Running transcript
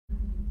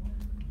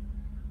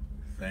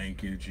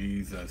Thank you,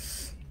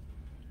 Jesus.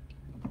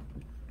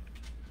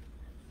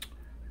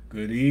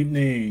 Good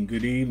evening.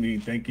 Good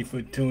evening. Thank you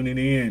for tuning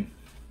in.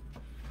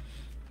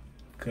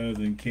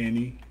 Cousin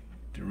Kenny,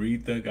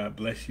 Doretha, God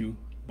bless you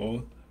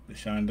both.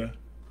 LaShonda,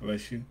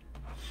 bless you.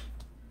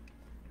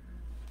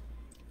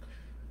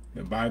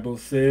 The Bible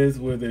says,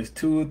 where there's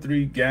 2 or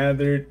 3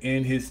 gathered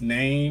in his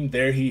name,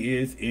 there he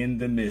is in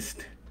the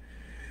midst.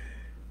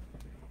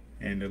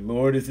 And the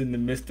Lord is in the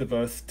midst of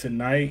us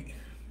tonight,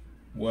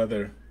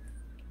 whether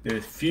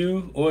there's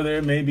few or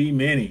there may be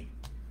many.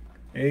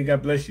 Hey,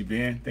 God bless you,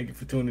 Ben. Thank you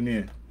for tuning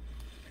in.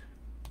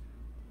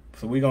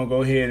 So we're going to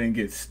go ahead and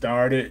get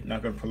started.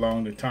 Not going to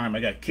prolong the time. I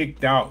got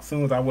kicked out as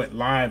soon as I went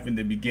live in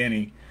the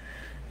beginning.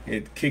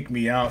 It kicked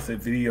me out,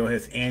 said video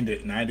has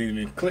ended, and I didn't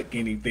even click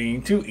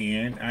anything to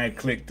end. I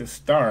clicked to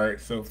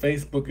start. So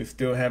Facebook is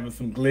still having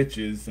some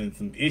glitches and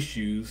some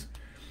issues.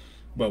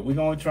 But we're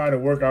going to try to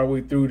work our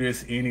way through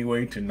this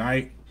anyway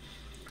tonight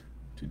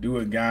to do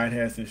what God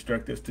has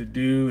instructed us to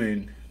do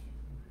and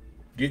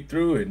get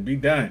through it and be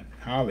done.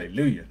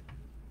 Hallelujah.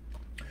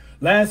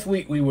 Last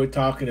week we were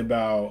talking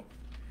about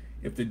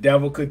if the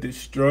devil could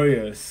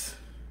destroy us,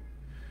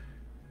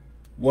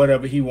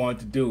 whatever he wanted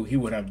to do, he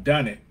would have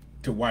done it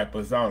to wipe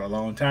us out a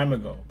long time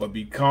ago. But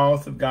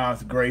because of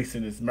God's grace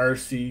and his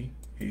mercy,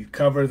 he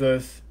covers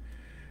us.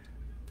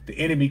 The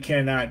enemy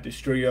cannot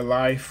destroy your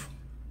life.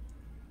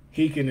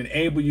 He can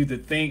enable you to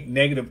think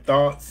negative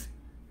thoughts.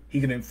 He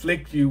can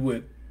inflict you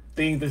with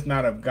things that's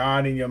not of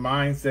God in your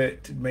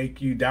mindset to make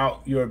you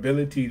doubt your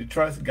ability to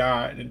trust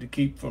God and to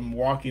keep from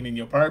walking in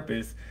your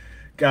purpose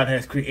God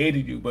has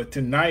created you. But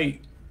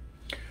tonight,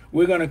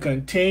 we're going to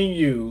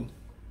continue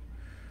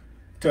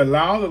to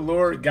allow the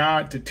Lord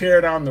God to tear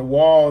down the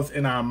walls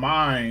in our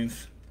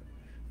minds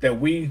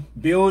that we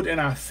build in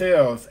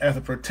ourselves as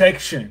a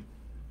protection.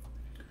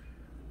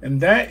 And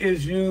that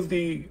is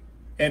usually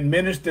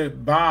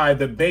administered by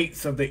the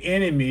baits of the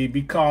enemy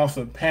because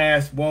of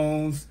past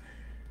wounds,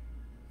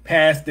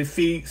 past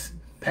defeats,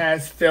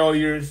 past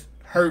failures,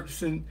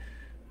 hurts and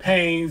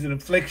pains and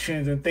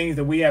afflictions and things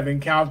that we have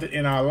encountered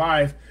in our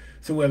life.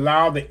 So we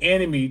allow the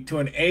enemy to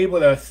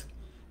enable us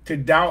to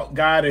doubt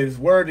God and his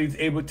word. He's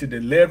able to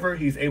deliver.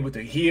 He's able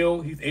to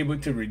heal. He's able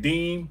to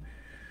redeem.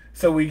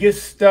 So we get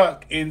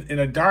stuck in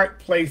a dark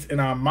place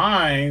in our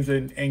minds,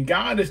 and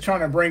God is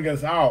trying to bring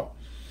us out.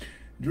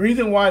 The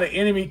reason why the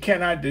enemy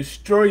cannot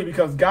destroy you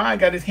because God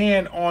got his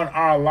hand on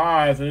our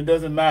lives, and it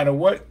doesn't matter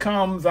what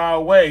comes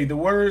our way. The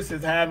word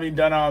says, having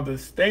done all to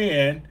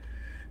stand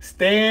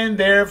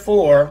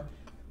therefore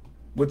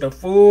with the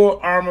full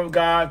armor of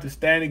God to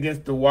stand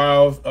against the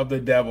wiles of the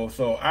devil.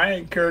 So I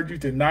encourage you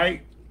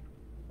tonight,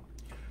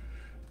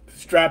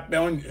 strap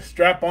on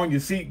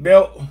your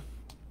seatbelt.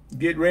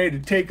 Get ready to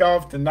take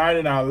off tonight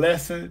in our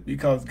lesson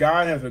because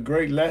God has a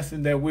great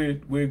lesson that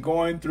we're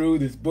going through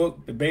this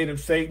book, The Bait of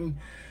Satan,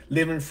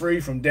 Living Free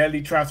from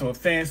Deadly Traps of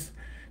Offense,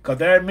 because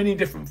there are many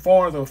different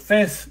forms of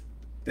offense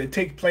that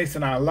take place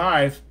in our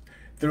lives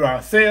through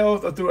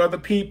ourselves or through other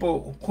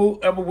people.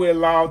 Whoever we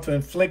allow to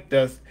inflict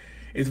us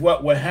is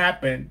what will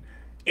happen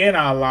in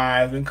our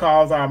lives and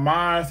cause our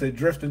minds to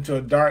drift into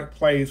a dark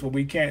place where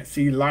we can't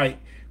see light,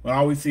 when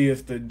all we see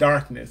is the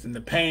darkness and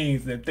the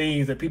pains and the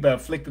things that people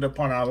have inflicted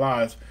upon our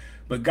lives.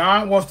 But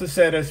God wants to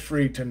set us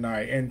free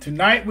tonight. And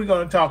tonight we're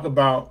going to talk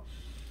about,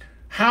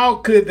 how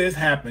could this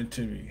happen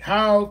to me?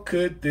 How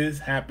could this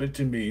happen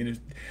to me? And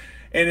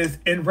it's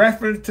in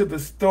reference to the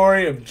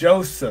story of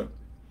Joseph,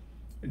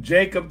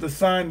 Jacob, the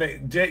son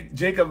that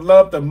Jacob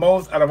loved the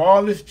most out of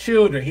all his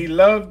children. He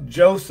loved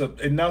Joseph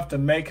enough to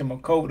make him a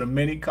coat of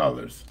many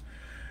colors.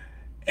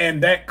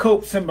 And that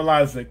coat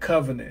symbolizes a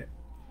covenant.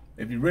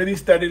 If you really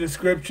study the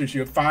scriptures,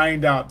 you'll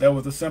find out that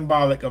was a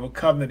symbolic of a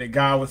covenant that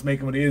God was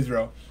making with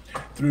Israel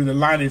through the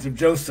lineage of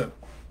Joseph.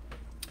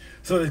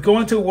 So let's go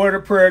into a word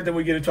of prayer, then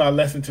we get into our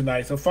lesson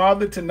tonight. So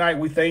Father, tonight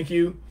we thank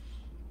you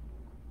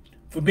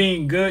for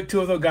being good to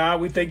us, oh God.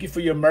 We thank you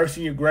for your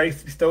mercy and your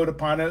grace bestowed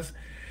upon us.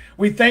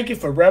 We thank you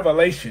for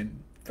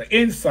revelation, for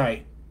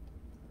insight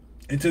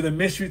into the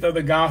mysteries of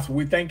the gospel.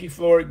 We thank you,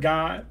 Lord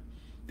God,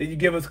 that you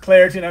give us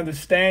clarity and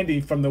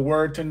understanding from the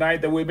word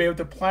tonight, that we'll be able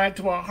to apply it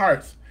to our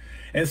hearts.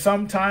 And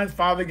sometimes,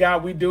 Father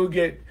God, we do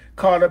get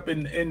caught up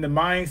in the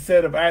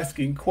mindset of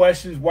asking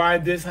questions. Why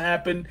this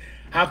happened?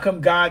 How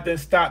come God didn't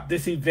stop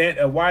this event?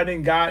 Or why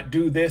didn't God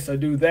do this or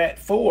do that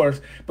for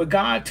us? But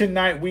God,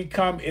 tonight we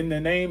come in the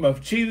name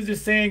of Jesus,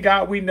 just saying,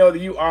 God, we know that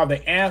you are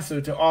the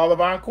answer to all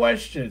of our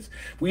questions.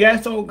 We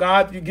ask, oh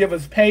God, that you give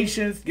us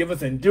patience, give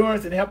us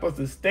endurance, and help us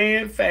to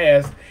stand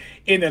fast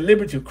in the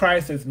liberty of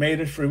Christ that's made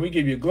us free. We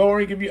give you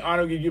glory, give you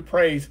honor, give you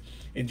praise.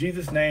 In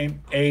Jesus'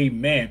 name,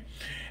 amen.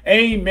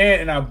 Amen.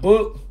 In our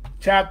book,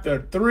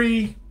 chapter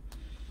 3,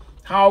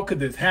 how could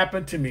this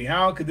happen to me?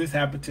 How could this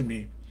happen to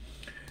me?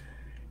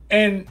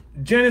 And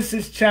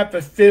Genesis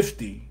chapter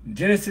 50,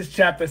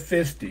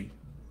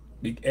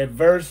 at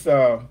verse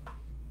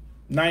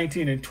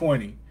 19 and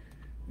 20.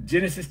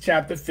 Genesis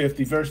chapter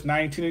 50, verse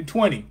 19 and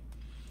 20.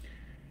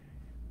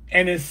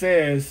 And it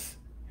says,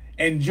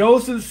 and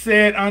Joseph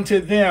said unto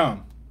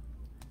them,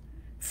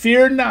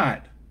 fear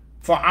not,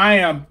 for I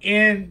am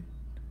in,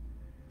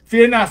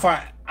 fear not,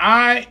 for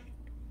I,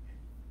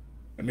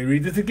 let me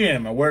read this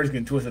again, my words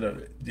getting twisted of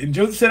it. And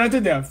Joseph said unto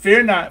them,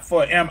 fear not,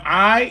 for am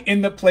I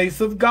in the place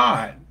of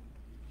God?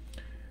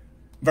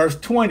 Verse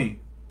 20,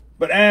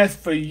 but as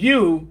for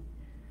you,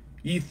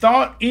 ye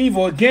thought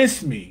evil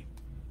against me,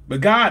 but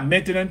God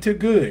meant it unto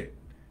good,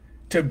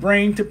 to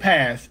bring to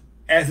pass,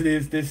 as it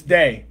is this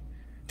day,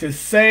 to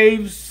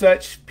save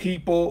such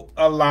people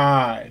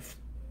alive.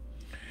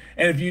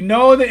 And if you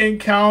know the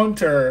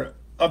encounter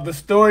of the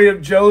story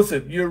of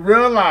Joseph, you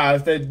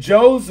realize that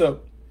Joseph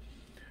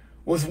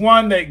was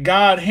one that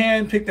God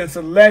handpicked and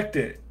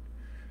selected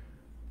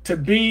to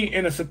be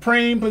in a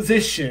supreme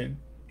position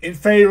in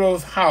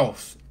Pharaoh's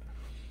house.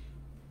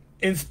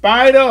 In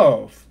spite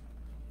of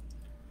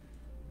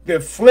the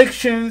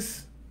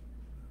afflictions,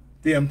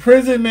 the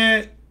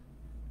imprisonment,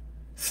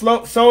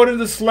 sold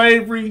into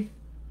slavery,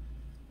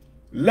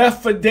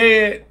 left for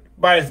dead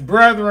by his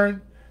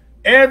brethren,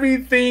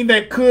 everything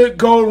that could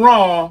go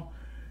wrong,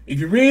 if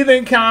you read the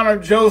encounter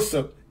of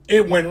Joseph,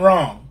 it went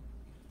wrong.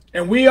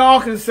 And we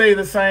all can say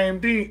the same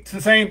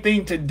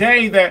thing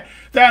today, that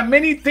there are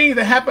many things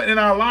that happen in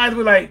our lives.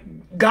 We're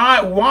like,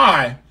 God,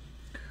 why?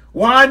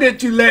 Why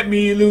did you let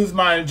me lose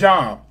my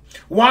job?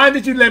 Why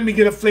did you let me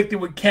get afflicted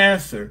with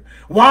cancer?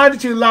 Why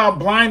did you allow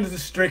blindness to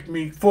strike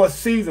me for a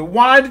season?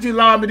 Why did you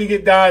allow me to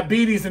get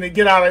diabetes and to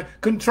get out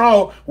of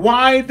control?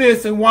 Why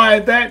this and why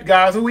that,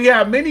 guys? And we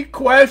have many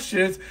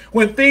questions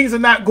when things are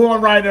not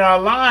going right in our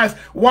lives.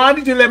 Why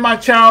did you let my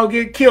child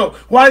get killed?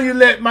 Why did you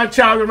let my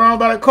child get run over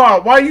by a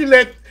car? Why did you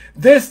let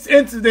this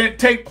incident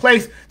take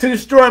place to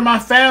destroy my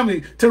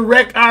family, to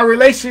wreck our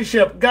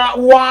relationship? God,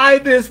 why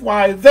this,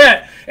 why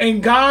that?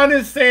 And God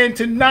is saying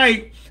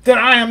tonight that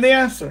I am the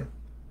answer.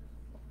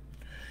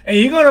 And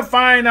you're going to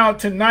find out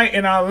tonight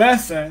in our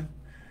lesson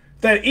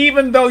that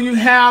even though you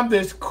have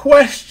this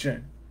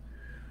question,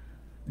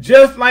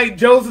 just like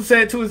Joseph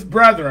said to his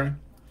brethren,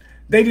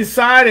 they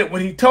decided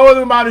when he told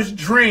them about his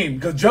dream,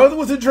 because Joseph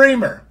was a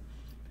dreamer,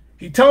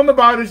 he told them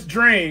about his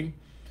dream,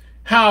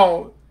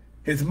 how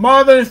his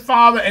mother, his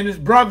father, and his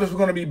brothers were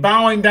going to be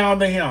bowing down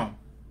to him.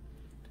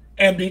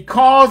 And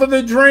because of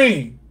the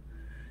dream,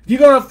 you're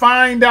going to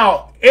find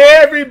out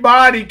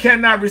everybody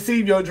cannot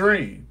receive your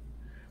dream.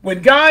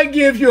 When God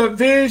gives you a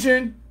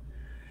vision,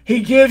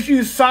 he gives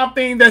you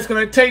something that's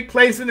going to take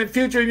place in the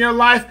future in your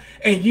life,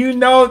 and you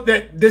know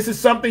that this is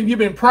something you've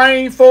been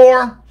praying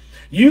for.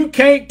 You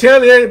can't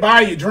tell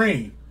everybody your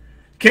dream.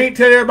 Can't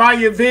tell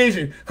everybody your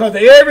vision, because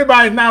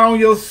everybody's not on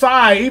your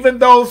side. Even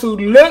those who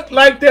look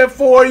like they're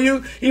for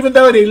you, even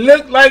though they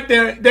look like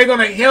they're going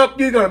to help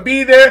you, going to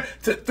be there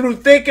through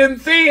thick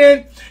and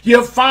thin,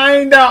 you'll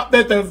find out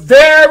that the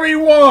very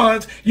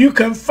ones you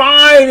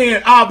confide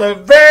in are the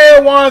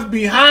very ones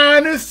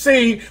behind the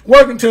scene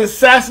working to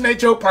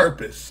assassinate your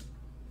purpose.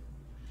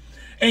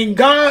 And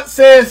God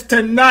says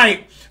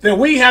tonight that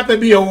we have to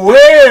be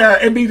aware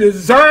and be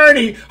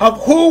discerning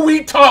of who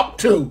we talk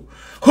to,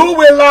 who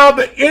we allow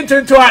to enter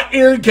into our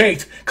ear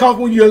gates. Because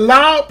when you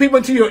allow people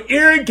into your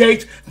ear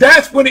gates,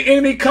 that's when the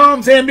enemy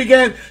comes in and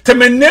begins to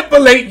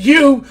manipulate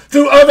you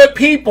through other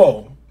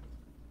people.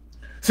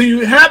 So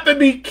you have to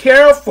be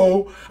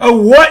careful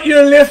of what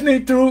you're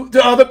listening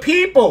to other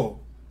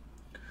people.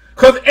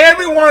 Because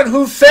everyone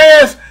who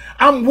says,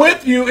 I'm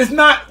with you, is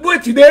not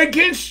with you. They're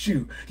against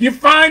you. You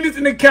find this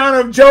in the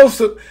account of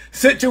Joseph's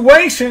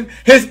situation.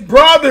 His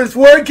brothers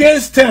were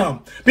against him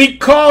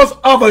because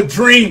of a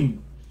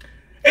dream.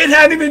 It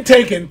hadn't even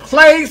taken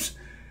place,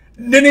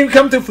 didn't even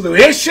come to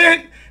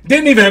fruition,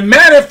 didn't even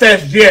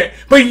manifest yet,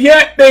 but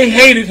yet they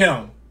hated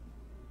him.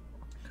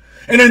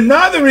 And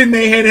another reason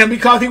they hated him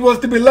because he was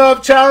the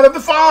beloved child of the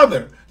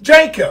father,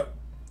 Jacob,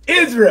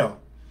 Israel.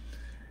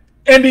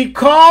 And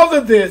because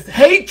of this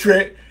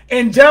hatred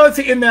and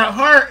jealousy in their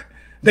heart,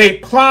 they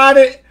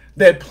plotted,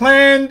 they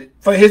planned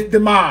for his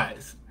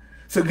demise.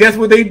 So guess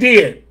what they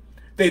did?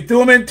 They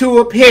threw him into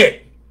a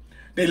pit.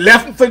 They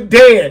left him for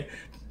dead.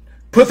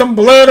 Put some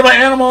blood of an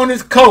animal on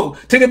his coat.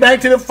 Took it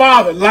back to the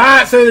father.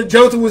 Lied so that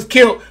Joseph was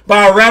killed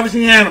by a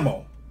ravaging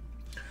animal.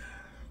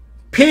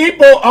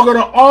 People are going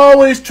to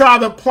always try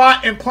to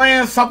plot and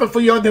plan something for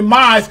your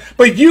demise.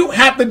 But you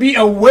have to be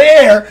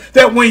aware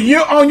that when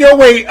you're on your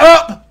way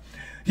up,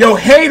 your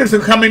haters are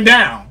coming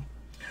down.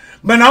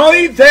 But not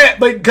only that,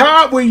 but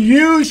God will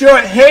use your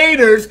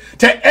haters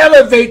to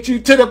elevate you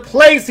to the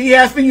place he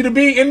has for you to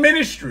be in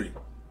ministry.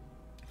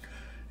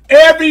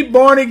 Every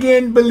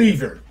born-again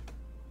believer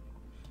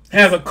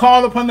has a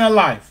call upon their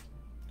life.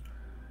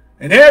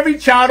 And every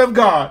child of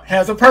God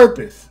has a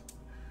purpose.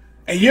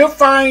 And you'll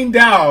find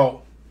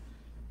out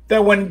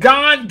that when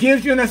God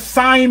gives you an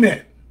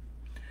assignment,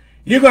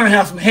 you're going to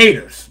have some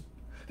haters.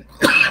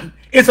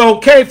 It's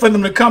okay for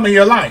them to come in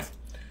your life.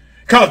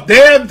 Because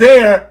they're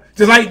there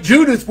just like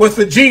Judas was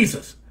for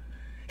Jesus.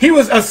 He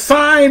was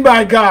assigned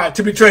by God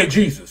to betray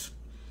Jesus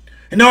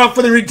in order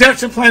for the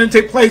redemption plan to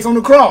take place on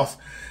the cross.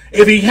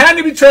 If he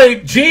hadn't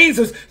betrayed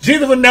Jesus,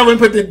 Jesus would never have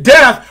been put to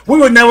death. We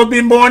would never have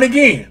been born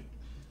again.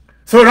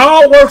 So it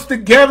all works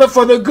together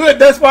for the good.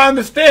 That's why I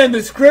understand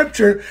the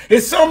scripture.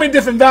 It's so many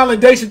different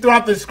validations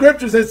throughout the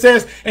scriptures that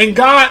says, and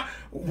God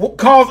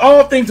calls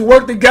all things to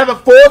work together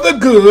for the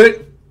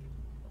good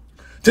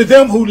to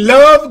them who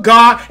love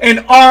God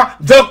and are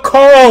the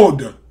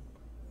called.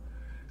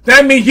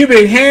 That means you've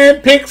been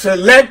handpicked,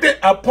 selected,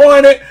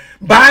 appointed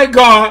by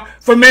God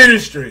for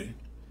ministry.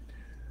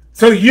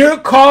 So you're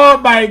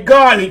called by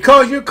God.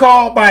 Because you're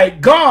called by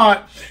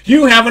God,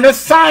 you have an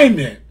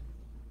assignment.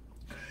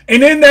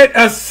 And in that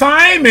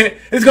assignment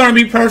is going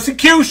to be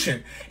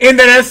persecution. In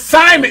that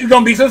assignment is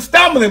going to be some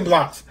stumbling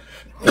blocks.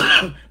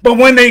 But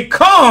when they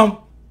come,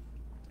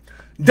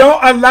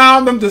 don't allow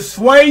them to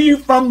sway you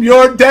from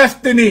your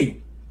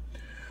destiny.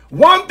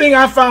 One thing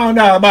I found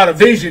out about a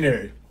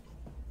visionary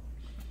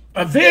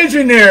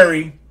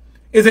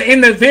is an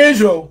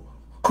individual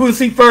who can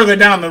see further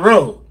down the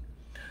road.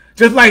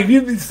 Just like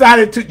you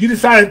decided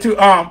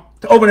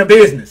to open a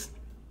business.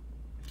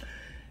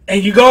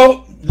 And you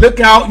go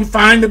look out, you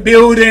find the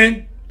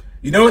building,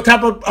 you know what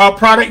type of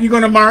product you're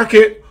going to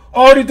market,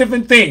 all these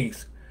different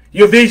things.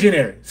 You're a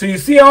visionary. So you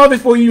see all this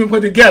before you even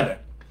put together.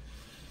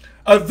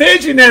 A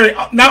visionary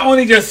not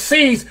only just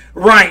sees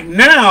right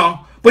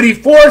now, but he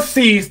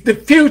foresees the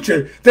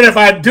future. That if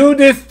I do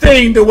this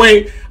thing the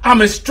way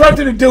I'm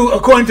instructed to do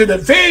according to the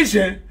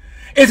vision,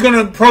 it's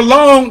going to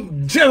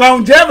prolong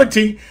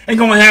longevity and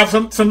going to have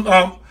some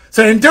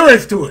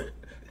endurance to it.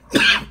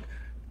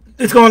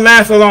 It's going to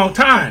last a long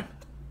time.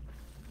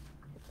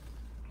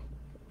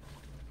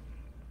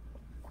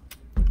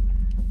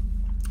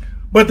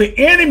 But the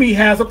enemy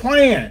has a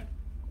plan.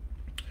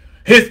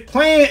 His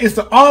plan is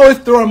to always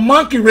throw a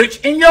monkey wrench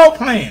in your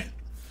plan.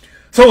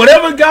 So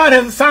whatever God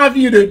has assigned for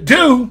you to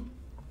do,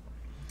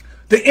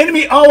 the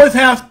enemy always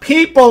has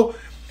people,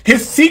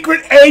 his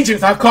secret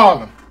agents, I call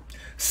them,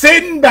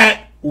 sitting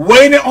back,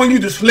 waiting on you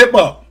to slip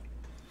up.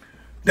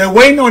 They're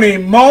waiting on a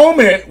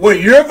moment where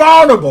you're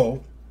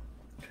vulnerable.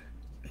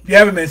 You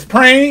haven't been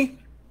praying,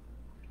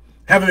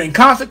 haven't been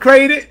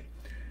consecrated,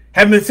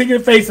 haven't been seeking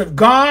the face of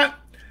God.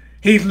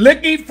 He's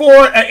looking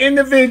for an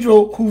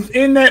individual who's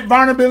in that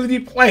vulnerability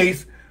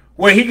place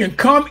where he can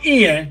come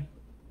in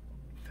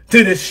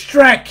to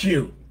distract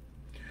you.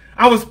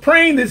 I was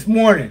praying this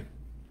morning,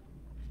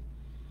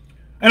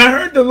 and I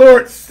heard the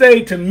Lord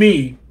say to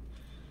me,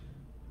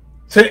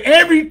 so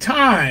every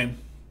time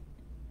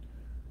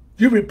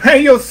you prepare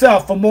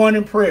yourself for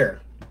morning prayer,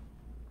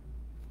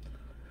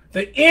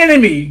 the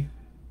enemy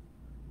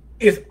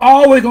is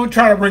always going to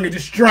try to bring a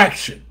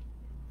distraction.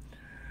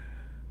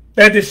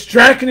 That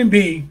distraction can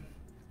be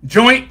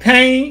joint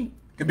pain,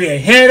 could be a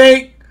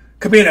headache,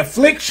 could be an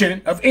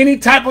affliction of any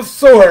type of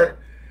sort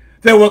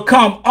that will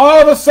come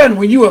all of a sudden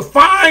when you were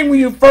fine when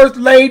you first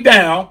laid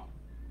down.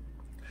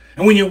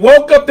 And when you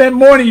woke up that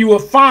morning, you were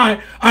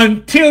fine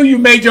until you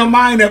made your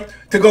mind up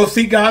to go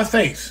see God's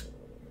face.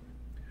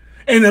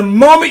 And the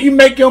moment you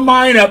make your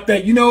mind up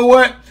that, you know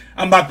what,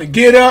 I'm about to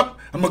get up,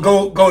 I'm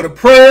going to go to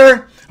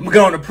prayer, I'm going to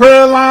go on the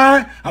prayer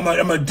line, I'm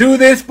going to do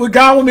this, what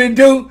God wants me to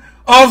do,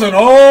 all of a sudden,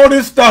 all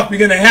this stuff is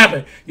going to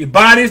happen. Your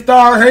body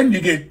starts hurting.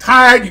 You get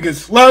tired. You get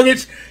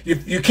sluggish.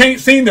 You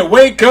can't seem to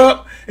wake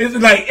up. It's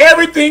like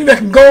everything that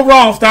can go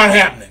wrong start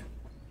happening.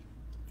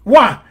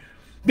 Why?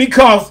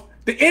 Because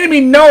the enemy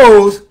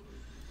knows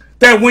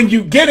that when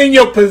you get in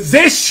your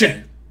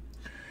position,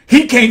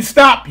 he can't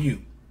stop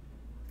you.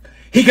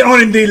 He can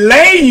only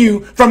delay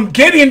you from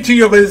getting to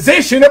your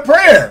position of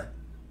prayer.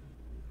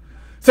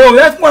 So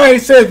that's why he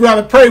says we ought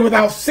to pray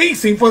without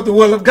ceasing for the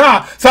will of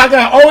God. So I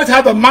got to always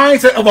have the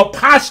mindset of a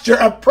posture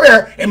of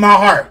prayer in my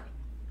heart.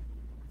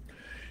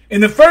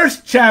 In the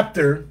first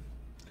chapter,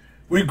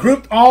 we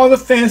grouped all the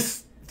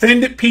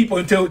offended people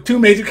into two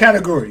major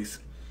categories.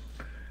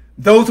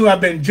 Those who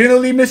have been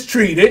generally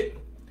mistreated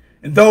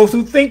and those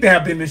who think they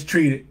have been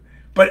mistreated,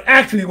 but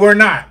actually were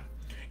not.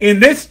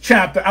 In this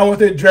chapter, I want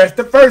to address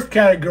the first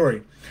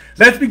category.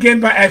 Let's begin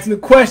by asking the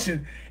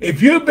question,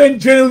 if you've been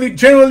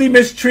generally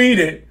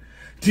mistreated,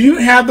 do you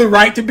have the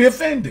right to be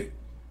offended?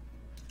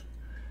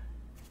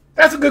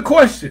 That's a good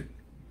question.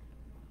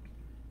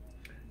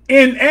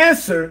 In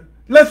answer,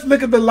 let's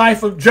look at the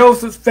life of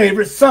Joseph's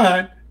favorite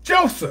son,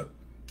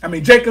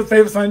 Jacob's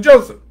favorite son,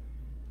 Joseph.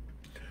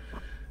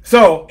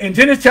 So, in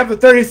Genesis chapter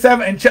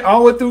 37 and all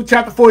the way through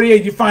chapter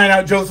 48, you find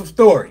out Joseph's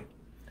story.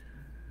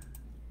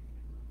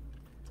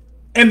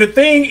 And the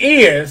thing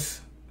is,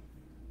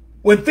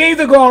 when things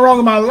are going wrong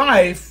in my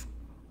life,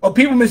 or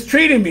people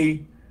mistreating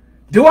me,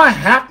 do I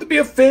have to be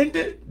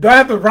offended? Do I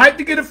have the right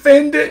to get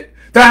offended?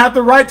 Do I have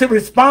the right to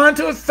respond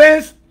to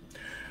offense?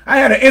 I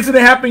had an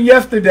incident happen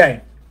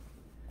yesterday.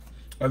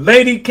 A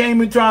lady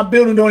came into our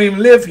building, don't even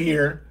live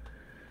here,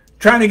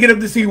 trying to get up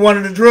to see one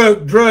of the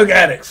drug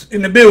addicts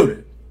in the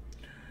building.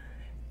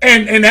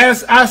 And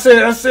as I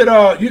said,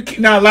 you're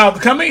not allowed to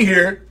come in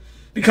here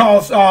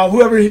because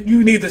whoever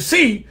you need to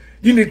see,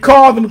 you need to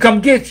call them to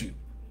come get you.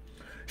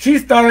 She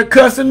started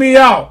cussing me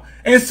out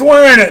and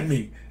swearing at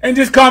me and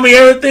just called me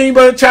everything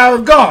but a child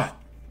of God.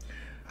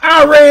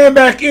 I ran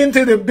back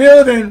into the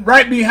building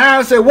right behind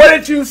and said, what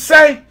did you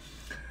say?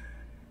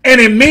 And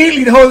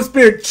immediately the Holy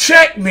Spirit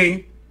checked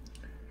me.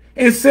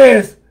 It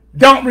says,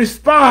 don't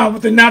respond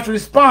with the natural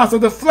response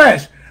of the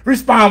flesh.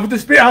 Respond with the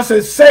spirit. I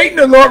said, Satan,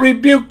 the Lord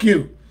rebuke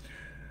you.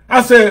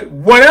 I said,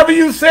 whatever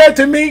you said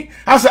to me,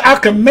 I said, I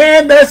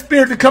command that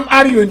spirit to come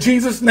out of you in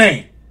Jesus'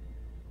 name.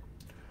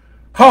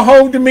 Her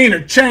whole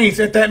demeanor changed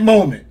at that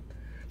moment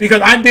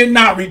because I did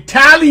not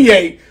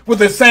retaliate with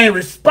the same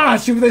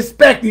response she was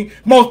expecting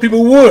most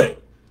people would.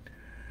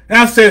 And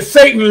I said,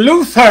 Satan,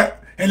 loose her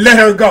and let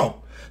her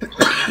go.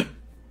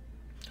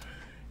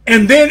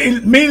 And then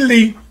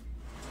immediately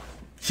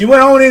she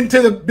went on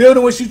into the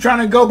building where she's trying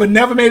to go, but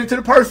never made it to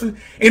the person.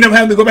 Ended up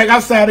having to go back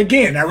outside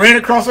again. I ran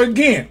across her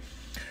again.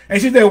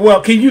 And she said,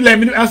 well, can you let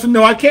me? I said,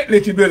 no, I can't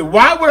let you build it.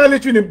 Why would I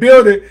let you in the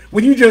building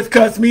when you just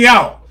cussed me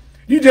out?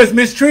 You just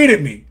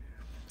mistreated me.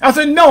 I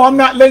said, no, I'm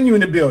not letting you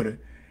in the building.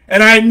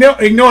 And I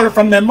ignored her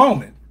from that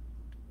moment.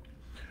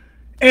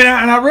 And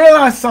I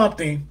realized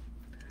something,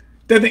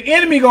 that the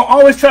enemy going to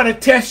always try to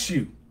test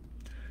you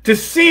to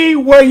see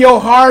where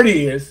your heart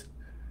is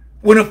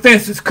when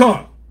offenses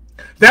come.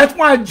 That's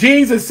why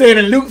Jesus said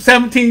in Luke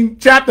 17,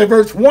 chapter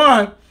verse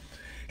 1,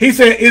 he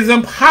said, it's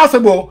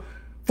impossible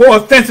for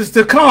offenses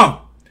to come.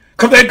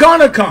 Because they're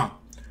going to come.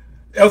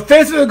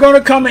 Offenses are going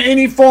to come in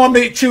any form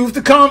they choose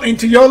to come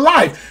into your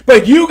life.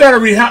 But you got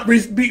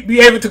to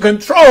be able to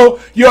control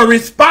your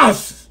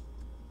responses.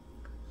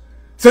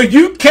 So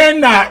you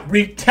cannot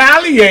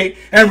retaliate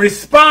and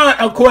respond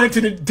according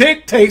to the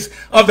dictates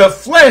of the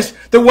flesh,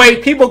 the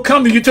way people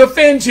come to you to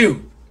offend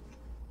you.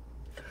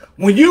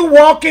 When you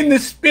walk in the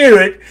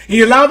Spirit, and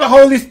you allow the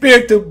Holy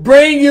Spirit to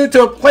bring you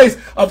to a place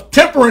of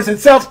temperance and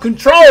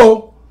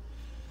self-control,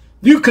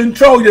 you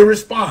control your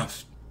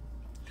response.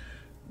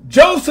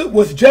 Joseph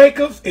was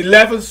Jacob's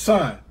 11th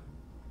son.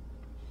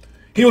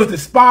 He was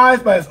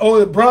despised by his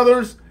older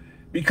brothers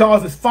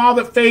because his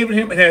father favored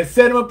him and had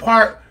set him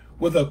apart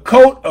with a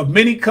coat of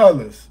many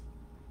colors.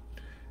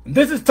 And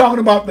this is talking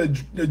about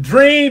the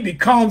dream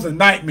becomes a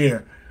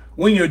nightmare.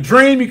 When your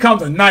dream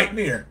becomes a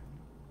nightmare.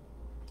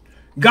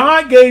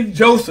 God gave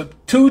Joseph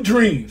 2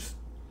 dreams.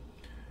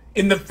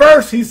 In the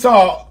first, he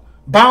saw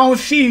bound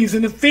sheaves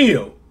in the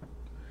field.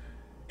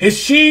 His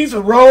sheaves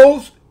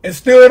arose and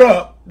stood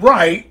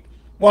upright,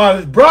 while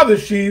his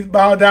brother's sheaves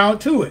bowed down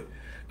to it.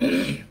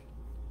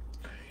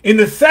 In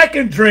the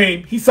second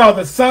dream, he saw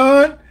the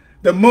sun,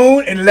 the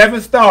moon, and 11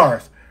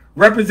 stars,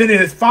 representing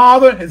his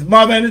father, his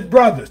mother, and his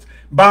brothers,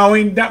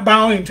 bowing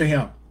to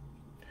him.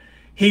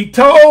 He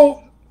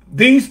told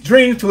these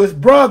dreams to his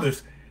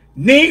brothers.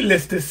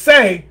 Needless to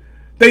say,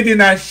 they did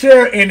not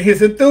share in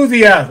his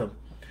enthusiasm.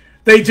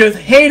 They just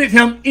hated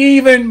him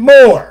even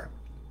more.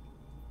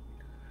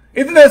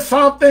 Isn't that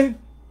something?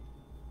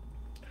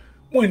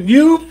 When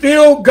you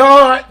feel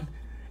God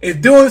is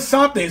doing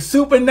something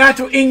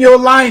supernatural in your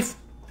life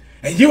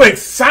and you're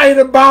excited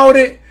about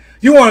it,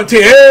 you want to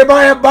tell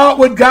everybody about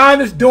what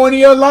God is doing in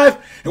your life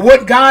and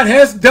what God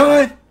has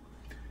done,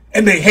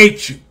 and they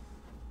hate you.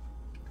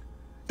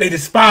 They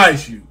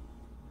despise you.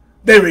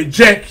 They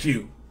reject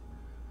you.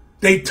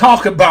 They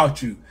talk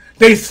about you.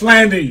 They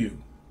slander you.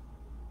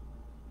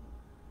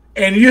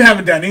 And you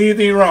haven't done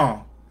anything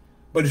wrong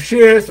but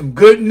share some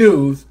good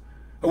news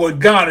of what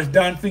God has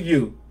done for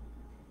you.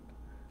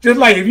 Just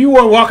like if you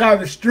were to walk out of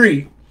the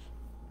street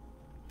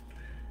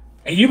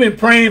and you've been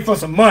praying for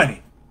some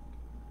money,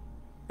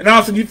 and all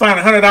of a sudden you find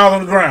 $100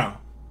 on the ground.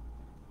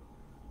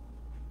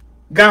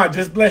 God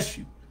just bless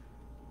you.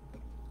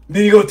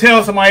 Then you go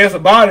tell somebody else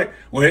about it.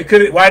 Well,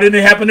 why didn't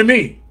it happen to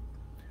me?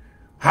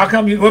 How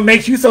come what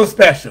makes you so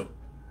special?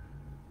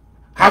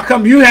 How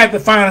come you had to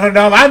find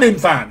 $100? I didn't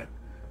find it.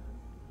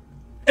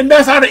 And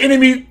that's how the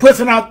enemy puts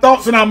in our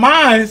thoughts and our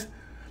minds,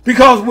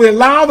 because we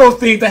allow those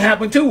things to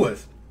happen to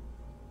us.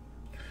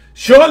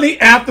 Shortly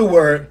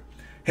afterward,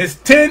 his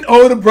 10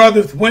 older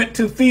brothers went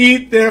to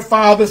feed their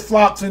father's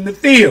flocks in the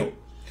field.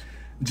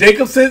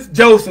 Jacob sent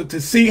Joseph to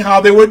see how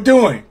they were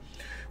doing.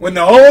 When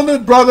the older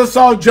brothers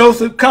saw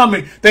Joseph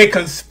coming, they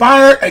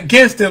conspired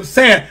against him,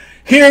 saying,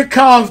 "Here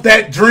comes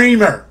that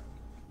dreamer."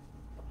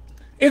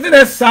 Isn't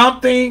that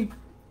something?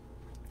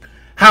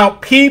 How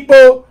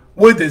people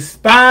would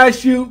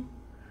despise you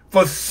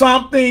for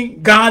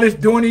something God is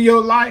doing in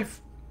your life.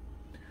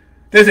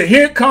 They say,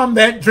 "Here come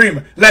that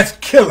dreamer. Let's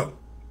kill him."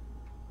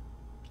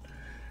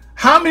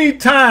 How many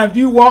times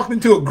you walked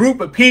into a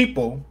group of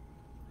people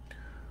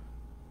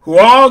who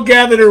all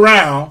gathered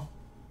around,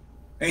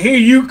 and here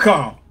you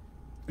come,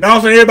 and all of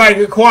a sudden everybody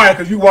get quiet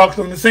because you walked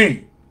on the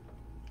scene.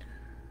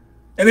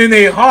 And in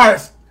their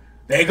hearts,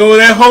 they go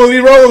that holy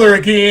roller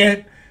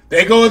again.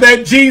 They go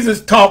that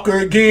Jesus talker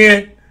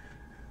again.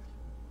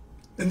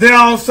 And then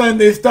all of a sudden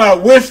they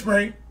start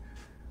whispering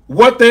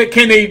what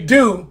can they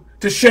do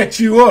to shut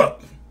you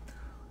up,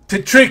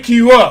 to trick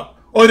you up,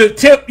 or to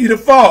tempt you to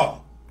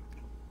fall.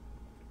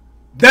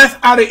 That's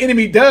how the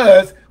enemy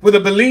does with a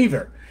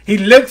believer. He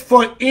looks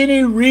for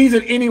any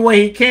reason, any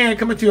way he can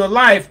come into your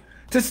life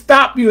to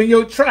stop you in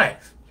your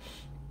tracks.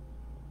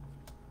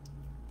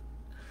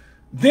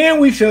 Then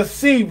we shall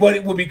see what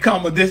it will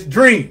become of this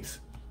dreams.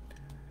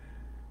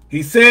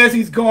 He says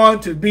he's going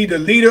to be the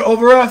leader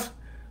over us.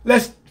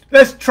 Let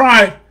him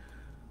try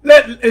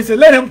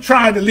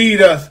to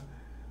lead us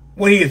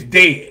when he is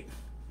dead.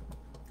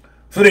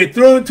 So they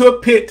threw him into a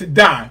pit to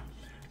die.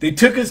 They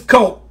took his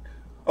coat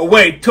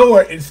away,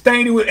 tore it, and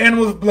stained it with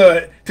animals'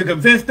 blood to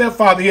convince their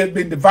father he had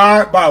been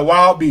devoured by a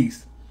wild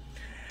beast.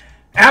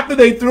 After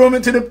they threw him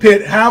into the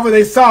pit, however,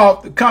 they saw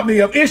the company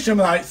of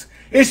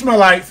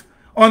Ishmaelites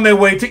on their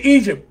way to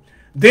Egypt.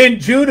 Then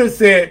Judah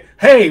said,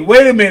 hey,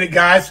 wait a minute,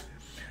 guys.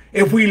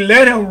 If we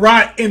let him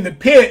rot in the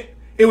pit,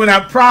 it will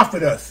not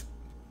profit us.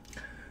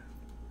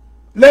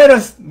 Let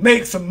us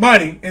make some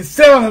money and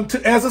sell him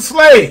as a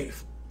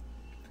slave.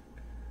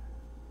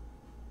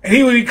 And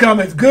he will become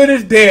as good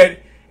as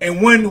dead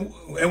and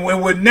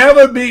would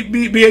never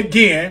be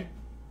again.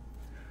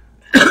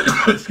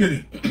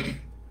 Excuse me.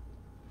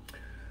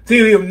 See,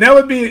 he will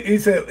never be, he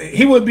said,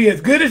 he would be as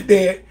good as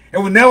dead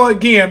and would never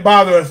again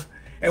bother us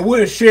and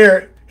would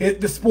share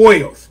the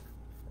spoils.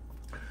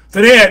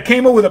 So they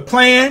came up with a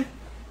plan,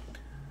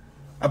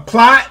 a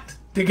plot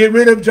to get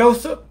rid of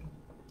Joseph,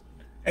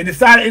 and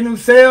decided in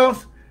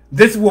themselves,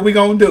 this is what we're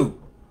going to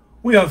do.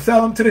 We're going to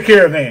sell him to the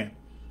caravan.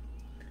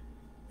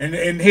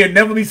 And he'll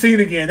never be seen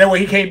again. That way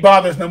he can't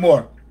bother us no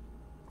more.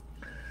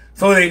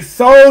 So they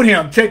sold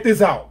him. Check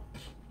this out.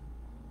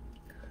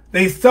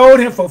 They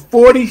sold him for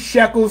 40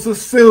 shekels of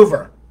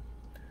silver.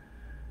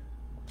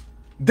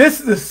 This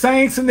is the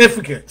same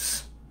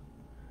significance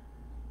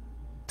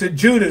to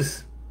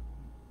Judas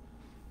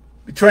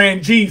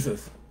betraying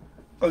Jesus.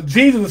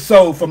 Jesus was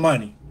sold for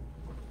money.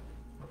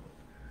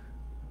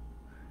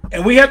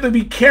 And we have to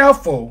be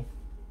careful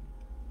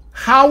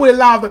how we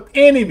allow the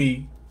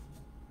enemy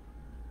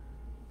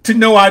to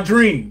know our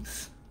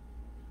dreams.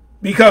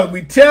 Because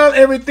we tell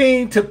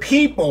everything to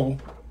people,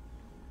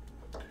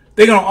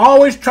 they're going to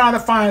always try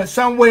to find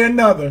some way or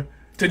another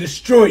to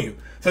destroy you.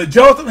 So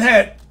Joseph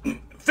had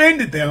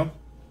offended them,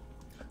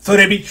 so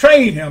they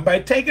betrayed him by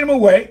taking him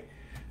away,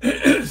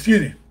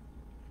 excuse me,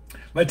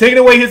 by taking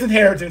away his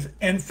inheritance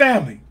and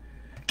family.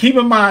 Keep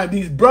in mind,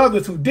 these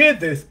brothers who did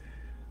this,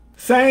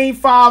 same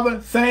father,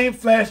 same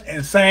flesh,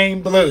 and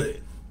same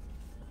blood.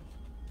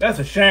 That's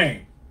a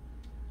shame.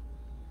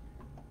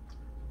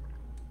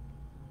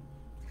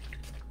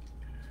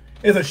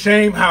 It's a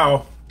shame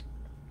how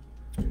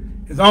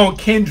his own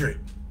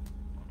kindred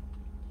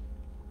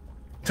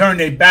turned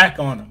their back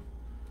on him.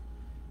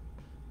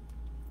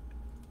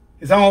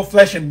 His own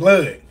flesh and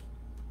blood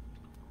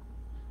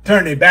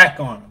turned their back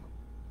on him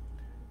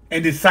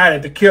and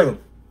decided to kill him.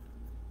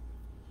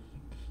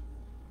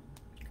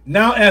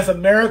 Now, as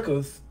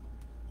Americans,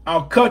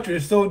 our culture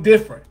is so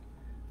different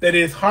that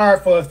it's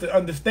hard for us to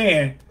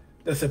understand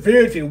the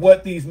severity of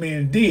what these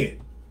men did.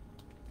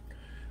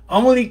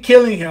 Only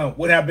killing him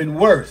would have been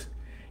worse.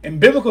 In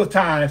biblical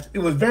times, it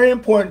was very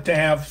important to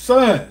have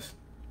sons.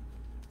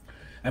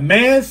 A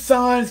man's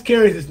sons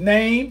carried his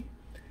name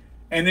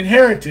and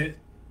inherited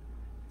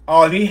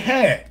all he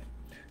had.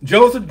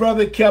 Joseph's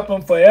brother kept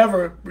him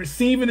forever,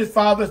 receiving his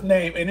father's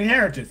name and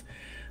inheritance.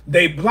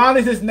 They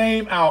blotted his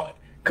name out,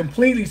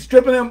 completely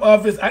stripping him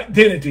of his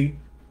identity.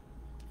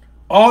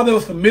 All that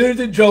was familiar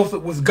to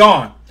Joseph was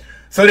gone.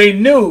 So they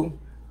knew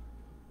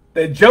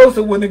that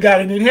Joseph wouldn't have got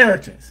an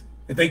inheritance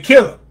if they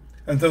killed him.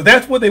 And so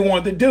that's what they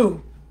wanted to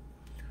do,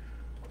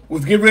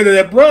 was get rid of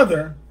their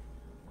brother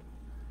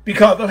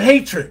because of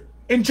hatred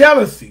and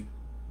jealousy.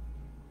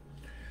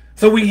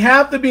 So we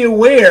have to be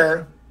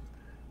aware,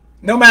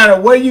 no matter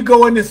where you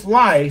go in this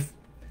life,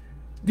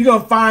 you're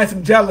going to find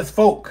some jealous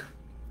folk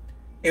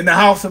in the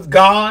house of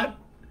God,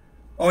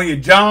 on your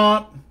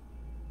job,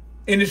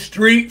 in the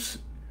streets.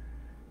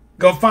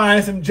 Going to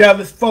find some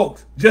jealous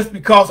folks just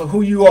because of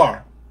who you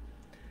are.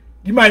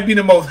 You might be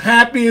the most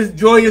happiest,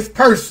 joyous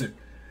person.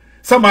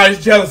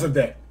 Somebody's jealous of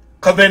that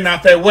because they're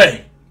not that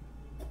way.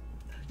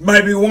 You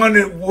might be one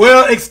of the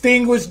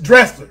well-extinguished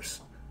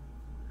dressers.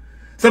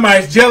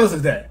 Somebody's jealous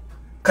of that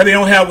because they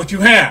don't have what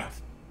you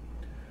have.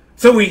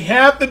 So we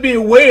have to be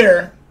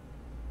aware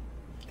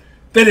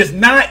that it's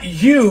not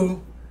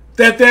you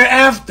that they're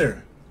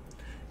after.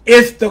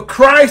 It's the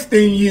Christ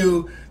in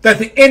you that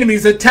the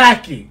enemy's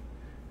attacking.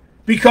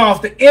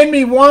 Because the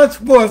enemy once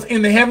was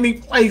in the heavenly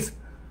place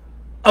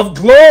of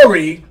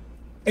glory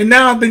and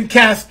now have been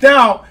cast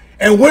out,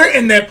 and we're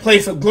in that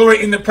place of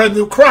glory in the presence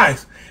of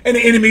Christ. And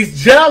the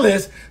enemy's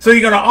jealous, so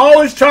you're going to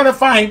always try to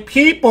find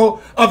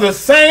people of the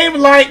same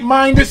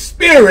like-minded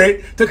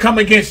spirit to come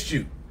against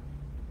you.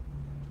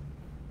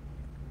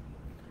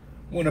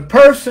 When a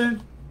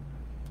person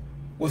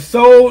was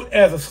sold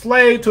as a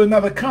slave to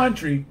another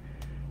country,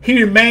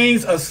 he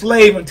remains a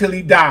slave until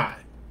he died.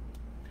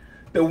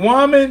 The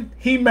woman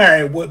he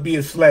married would be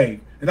a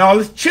slave, and all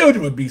his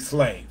children would be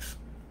slaves.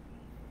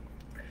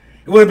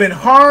 It would have been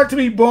hard to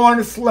be born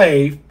a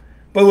slave,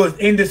 but it was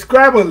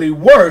indescribably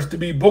worse to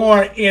be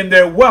born in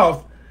their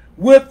wealth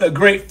with a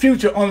great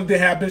future only to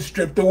have been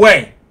stripped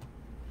away.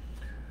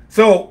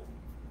 So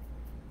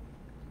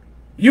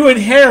you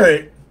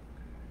inherit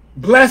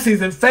blessings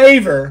and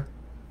favor,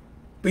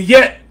 but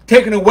yet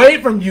taken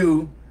away from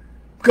you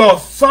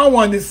because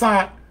someone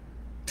decided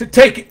to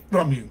take it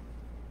from you.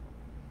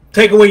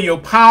 Take away your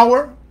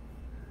power,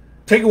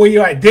 take away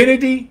your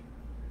identity,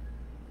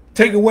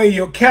 take away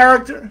your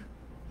character,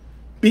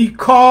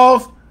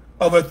 because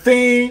of a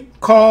thing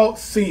called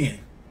sin.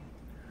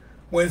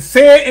 When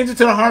sin enters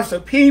into the hearts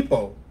of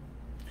people,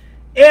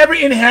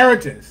 every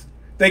inheritance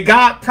that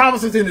God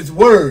promises in his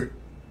word,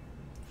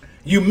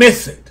 you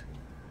miss it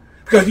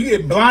because you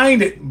get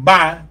blinded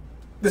by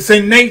the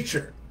sin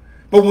nature.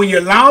 But when you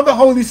allow the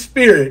Holy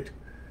Spirit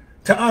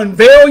to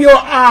unveil your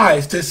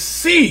eyes to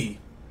see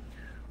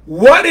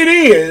what it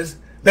is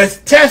that's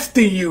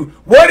testing you,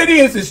 what it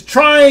is that's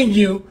trying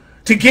you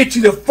to get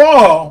you to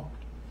fall,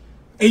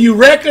 and you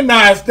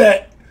recognize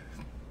that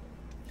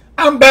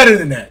I'm better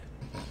than that.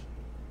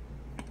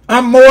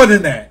 I'm more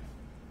than that.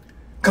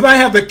 Because I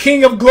have the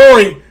King of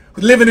Glory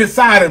living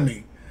inside of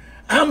me.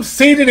 I'm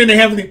seated in the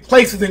heavenly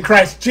places in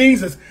Christ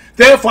Jesus.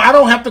 Therefore, I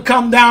don't have to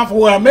come down from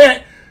where I'm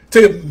at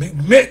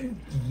to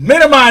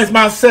minimize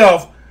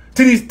myself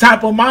to these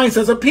type of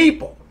mindsets of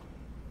people.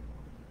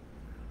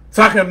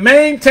 So I can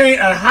maintain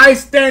a high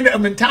standard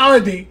of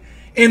mentality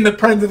in the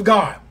presence of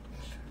God.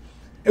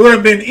 It would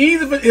have been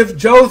easy if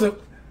Joseph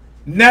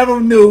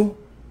never knew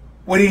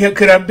what he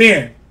could have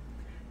been.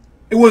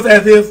 It was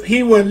as if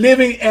he were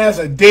living as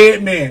a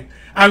dead man.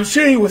 I'm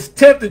sure he was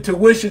tempted to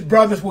wish his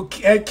brothers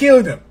had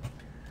killed him.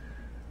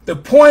 The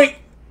point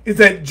is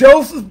that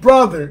Joseph's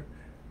brother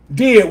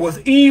did was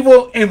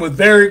evil and was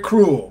very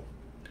cruel.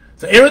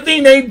 So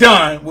everything they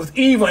done was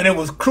evil and it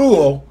was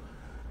cruel.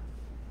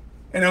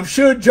 And I'm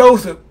sure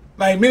Joseph,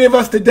 like many of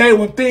us today,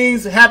 when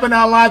things happen in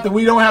our life that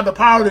we don't have the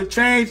power to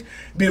change,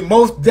 the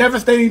most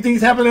devastating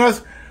things happen to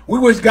us, we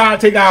wish God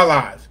would take our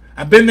lives.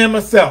 I've been there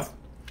myself.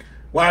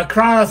 While I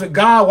cry, I said,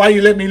 God, why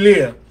you let me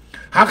live?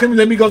 How come you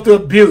let me go through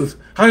abuse?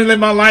 How can you let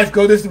my life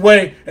go this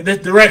way and this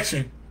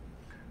direction?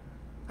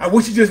 I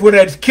wish you just would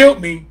have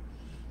killed me.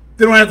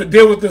 They don't have to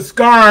deal with the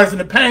scars and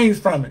the pains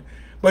from it.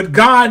 But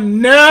God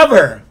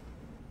never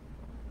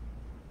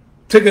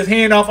took his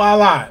hand off our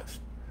lives.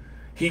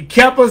 He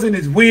kept us in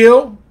his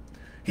will.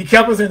 He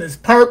kept us in his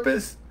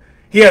purpose.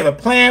 He has a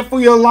plan for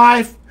your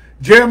life.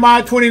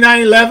 Jeremiah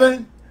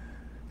 29:11.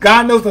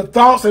 God knows the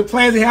thoughts and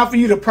plans he has for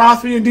you to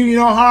prosper you and do you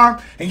no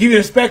harm and give you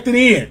an expected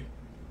end.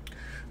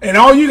 And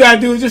all you got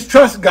to do is just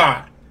trust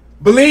God,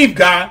 believe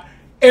God,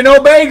 and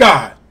obey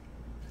God.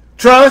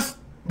 Trust,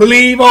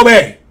 believe,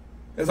 obey.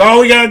 That's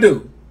all we got to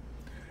do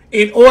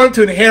in order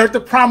to inherit the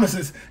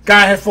promises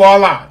God has for our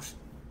lives.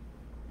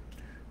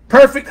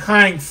 Perfect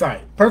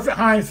hindsight. Perfect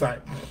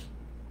hindsight.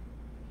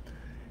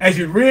 As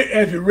you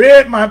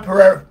read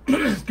my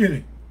excuse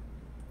me.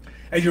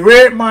 As you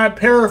read my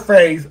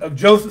paraphrase of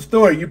Joseph's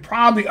story, you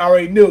probably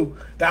already knew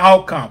the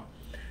outcome.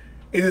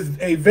 It is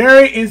a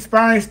very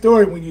inspiring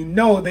story when you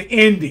know the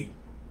ending.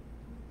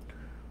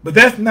 But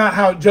that's not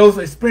how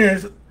Joseph's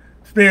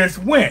experience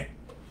went.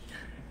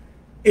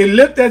 It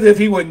looked as if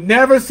he would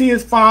never see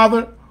his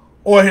father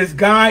or his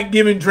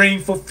God-given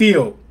dream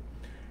fulfilled.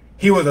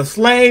 He was a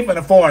slave in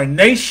a foreign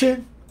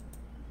nation.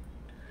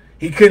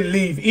 He couldn't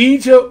leave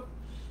Egypt.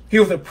 He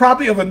was the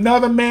property of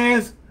another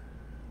man's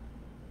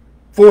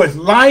for his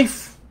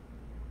life.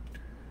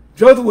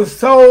 Joseph was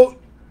sold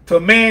to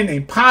a man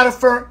named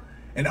Potiphar,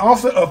 an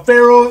officer of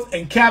Pharaoh's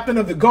and captain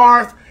of the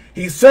guards.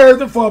 He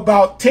served him for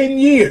about 10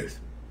 years.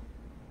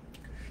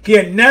 He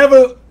had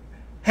never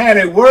had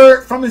a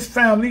word from his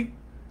family,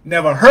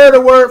 never heard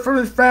a word from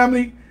his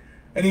family,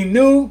 and he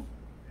knew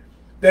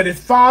that his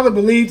father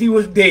believed he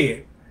was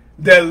dead.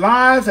 Their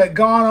lives had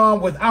gone on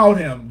without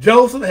him.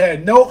 Joseph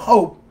had no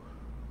hope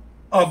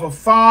of a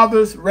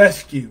father's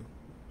rescue.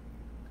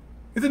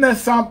 Isn't that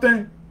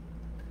something?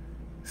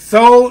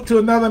 Sold to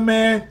another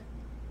man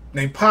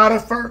named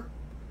Potiphar,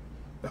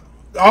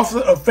 the officer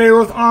of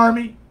Pharaoh's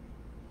army.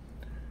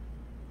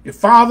 Your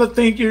father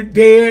think you're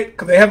dead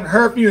because they haven't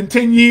heard from you in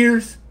 10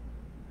 years.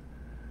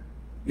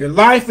 Your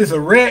life is a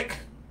wreck.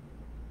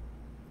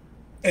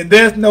 And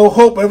there's no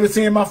hope of ever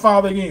seeing my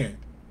father again.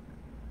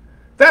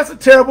 That's a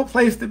terrible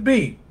place to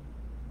be.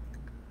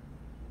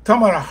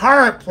 Talking about a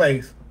hard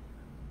place,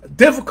 a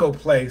difficult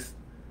place,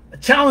 a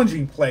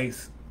challenging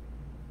place.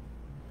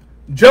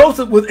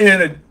 Joseph was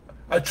in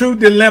a true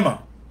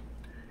dilemma.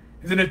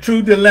 He's in a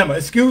true dilemma.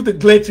 Excuse the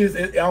glitches.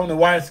 I don't know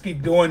why I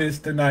keep doing this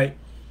tonight,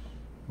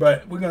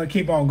 but we're going to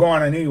keep on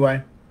going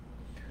anyway.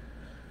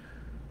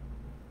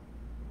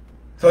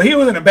 So he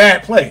was in a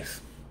bad place.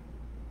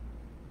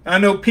 I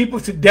know people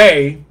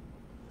today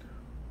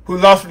who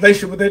lost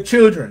relationship with their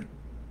children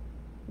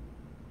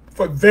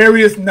for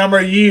various number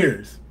of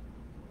years.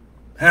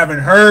 Haven't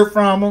heard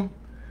from them,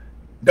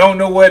 don't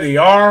know where they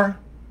are,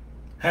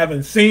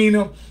 haven't seen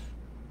them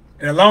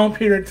in a long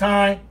period of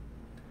time,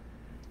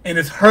 and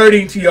it's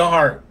hurting to your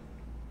heart.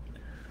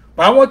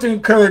 But I want to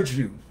encourage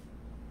you,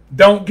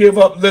 don't give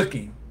up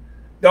looking.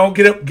 Don't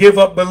give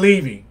up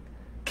believing.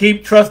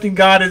 Keep trusting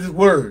God as his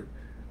word.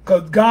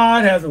 Because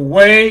God has a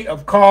way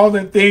of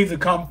causing things to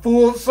come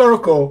full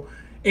circle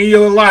in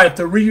your life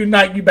to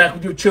reunite you back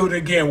with your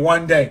children again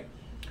one day.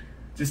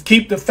 Just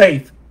keep the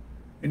faith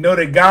and know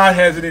that God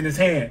has it in his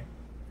hand.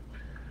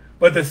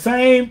 But at the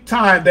same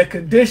time, that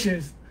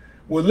conditions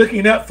were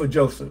looking up for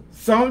Joseph.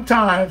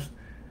 Sometimes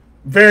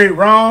very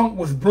wrong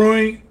was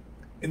brewing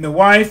in the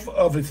wife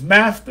of his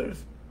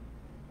masters.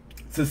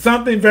 So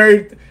something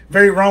very,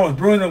 very wrong was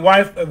brewing. The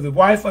wife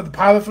of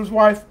Potiphar's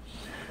wife.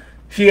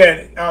 She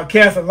had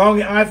cast a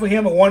longing eye for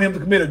him and wanted him to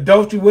commit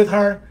adultery with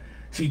her.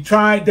 She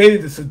tried daily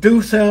to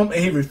seduce him,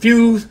 and he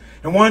refused.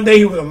 And one day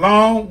she was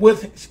alone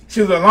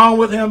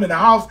with him in the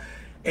house,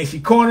 and she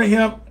cornered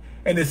him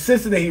and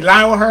insisted that he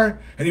lie with her.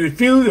 And he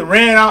refused and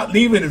ran out,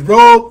 leaving his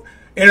robe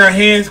in her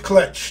hands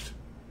clutched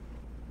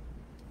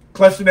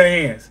in her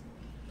hands.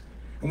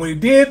 And when he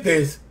did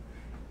this,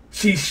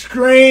 she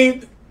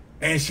screamed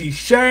and she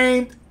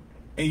shamed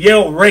and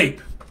yelled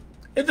rape.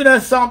 Isn't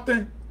that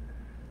something?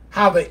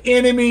 How the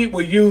enemy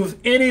will use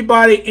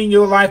anybody in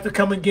your life to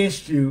come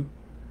against you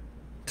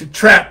to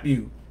trap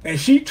you. And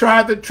she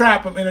tried to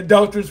trap him in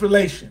adulterous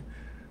relation.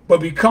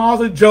 But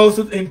because of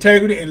Joseph's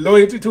integrity and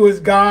loyalty to his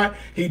God,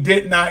 he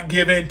did not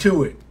give in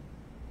to it.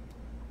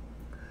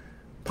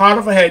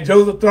 Potiphar had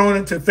Joseph thrown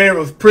into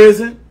Pharaoh's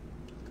prison.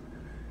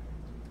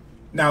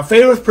 Now,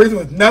 Pharaoh's prison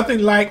was nothing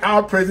like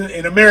our prison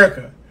in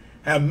America.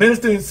 Have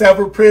ministered in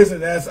several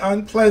prisons, as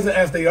unpleasant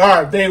as they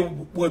are, they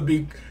would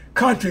be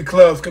country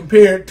clubs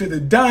compared to the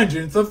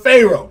dungeons of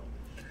Pharaoh.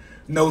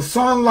 No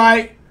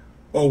sunlight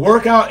or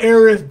workout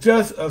areas,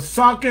 just a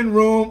sunken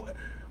room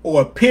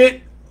or a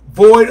pit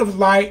void of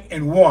light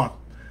and warmth.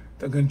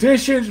 The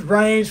conditions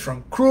range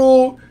from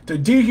cruel to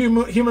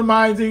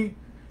humanizing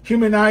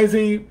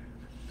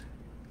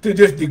to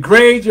just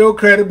degrade your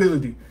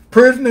credibility.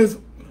 Prisoners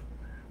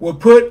were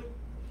put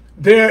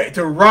there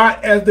to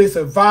rot as they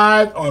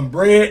survived on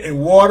bread and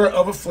water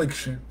of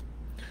affliction.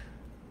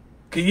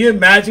 Can you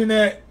imagine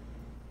that?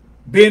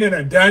 Being in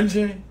a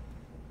dungeon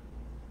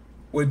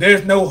where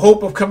there's no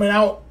hope of coming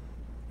out,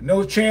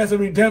 no chance of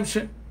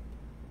redemption.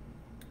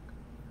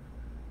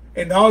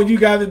 And all you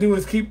got to do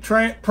is keep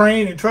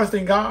praying and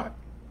trusting God.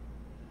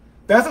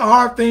 That's a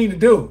hard thing to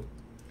do.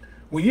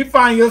 When you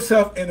find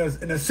yourself in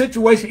a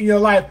situation in your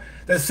life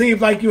that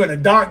seems like you're in a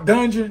dark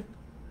dungeon,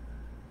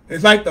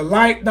 it's like the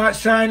light not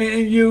shining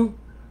in you.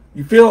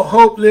 You feel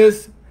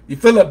hopeless. You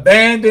feel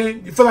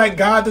abandoned. You feel like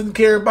God doesn't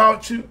care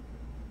about you.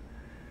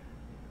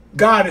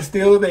 God is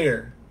still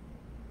there.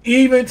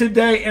 Even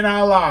today in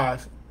our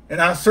lives, in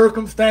our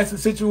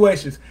circumstances,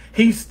 situations,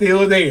 he's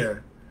still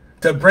there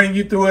to bring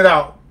you through it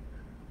out.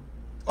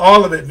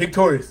 All of it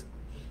victorious.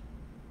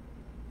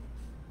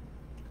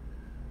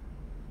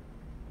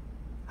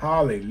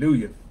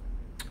 Hallelujah.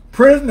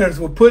 Prisoners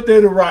were put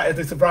there to rot as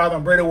they survived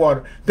on bread and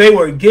water. They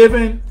were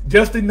given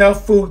just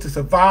enough food to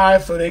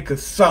survive so they could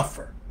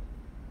suffer.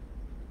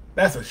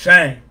 That's a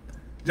shame.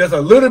 Just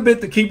a little bit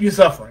to keep you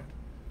suffering.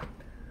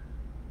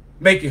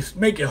 Make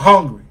you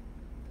hungry.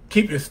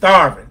 Keep you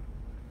starving.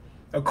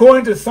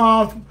 According to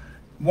Psalms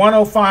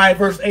 105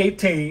 verse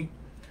 18,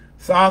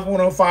 Psalms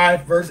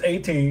 105 verse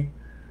 18,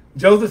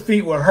 Joseph's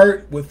feet were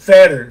hurt with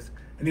fetters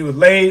and he was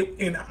laid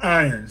in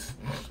irons.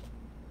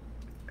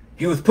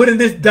 He was put in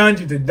this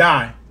dungeon to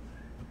die.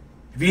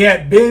 If he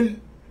had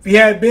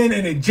been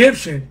an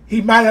Egyptian,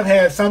 he might have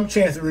had some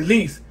chance of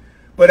release.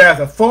 But as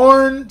a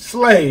foreign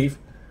slave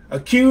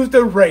accused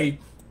of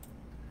rape,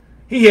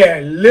 he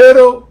had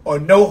little or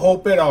no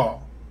hope at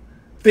all.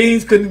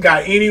 Things couldn't have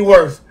got any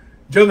worse.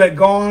 Joseph had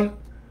gone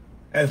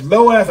as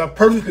low as a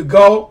person could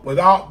go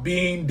without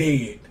being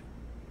dead.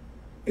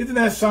 Isn't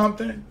that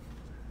something?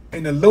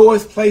 In the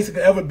lowest place you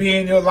could ever be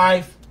in your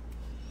life,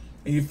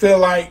 and you feel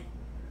like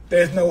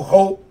there's no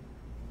hope,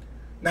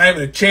 not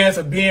even a chance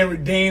of being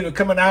redeemed or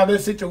coming out of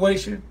this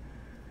situation,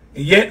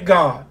 and yet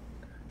God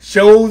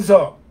shows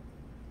up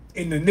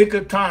in the nick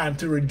of time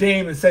to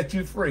redeem and set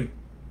you free.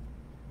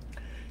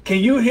 Can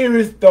you hear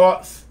his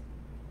thoughts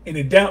in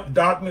the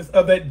darkness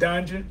of that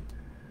dungeon?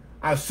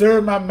 I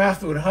served my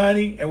master with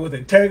honey and with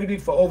integrity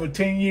for over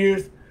 10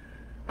 years.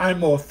 I'm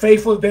more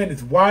faithful than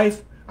his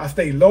wife. I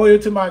stay loyal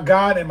to my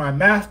God and my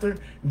master,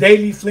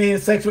 daily fleeing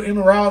sexual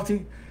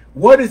immorality.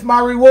 What is my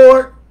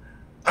reward?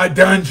 A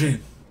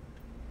dungeon.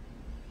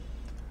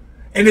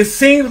 And it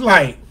seems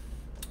like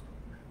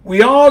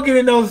we all get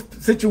in those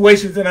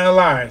situations in our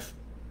lives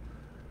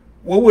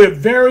where we're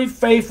very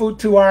faithful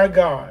to our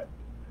God.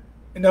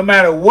 And no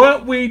matter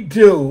what we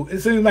do,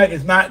 it seems like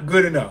it's not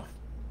good enough.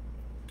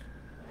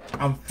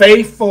 I'm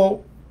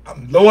faithful.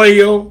 I'm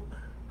loyal.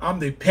 I'm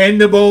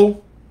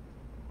dependable.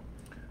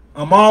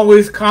 I'm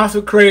always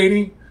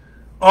consecrating,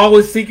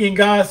 always seeking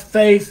God's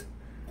face.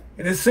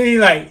 And it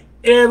seems like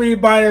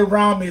everybody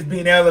around me is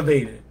being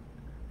elevated.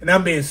 And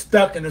I'm being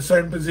stuck in a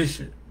certain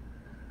position.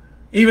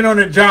 Even on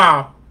the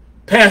job,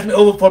 pass me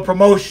over for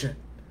promotion.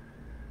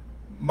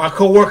 My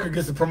coworker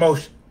gets a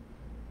promotion.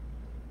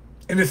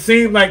 And it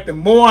seems like the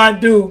more I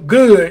do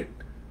good,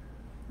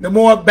 the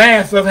more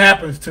bad stuff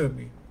happens to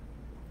me.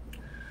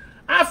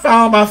 I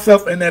found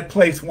myself in that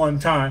place one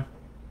time.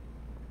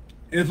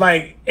 It's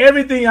like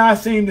everything I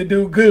seem to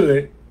do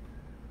good,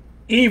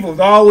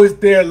 evil's always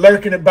there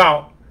lurking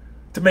about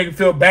to make me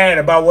feel bad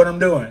about what I'm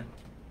doing.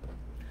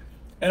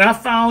 And I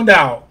found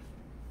out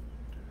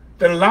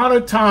that a lot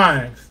of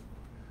times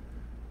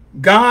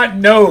God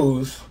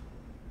knows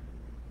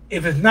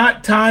if it's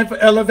not time for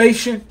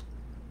elevation,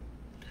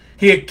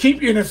 he'll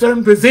keep you in a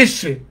certain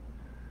position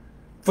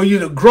for you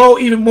to grow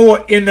even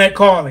more in that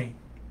calling.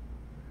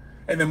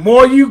 And the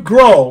more you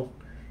grow,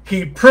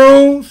 he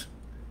prunes,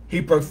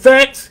 he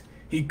perfects,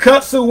 he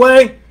cuts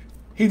away,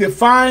 he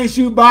defines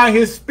you by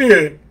his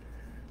spirit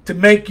to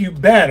make you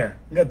better.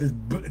 I got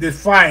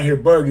this fire here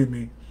bugging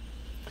me.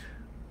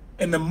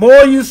 And the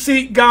more you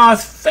seek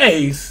God's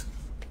face,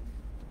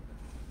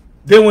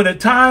 then when the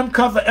time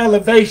comes for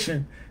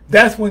elevation,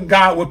 that's when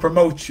God will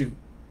promote you.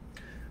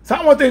 So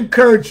I want to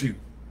encourage you.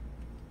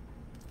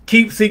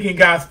 Keep seeking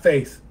God's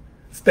face.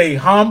 Stay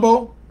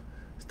humble.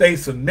 Stay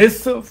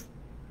submissive.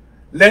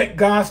 Let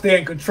God stay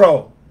in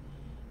control.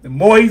 The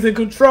more he's in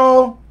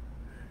control,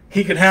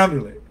 he can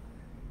handle it.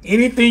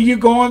 Anything you're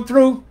going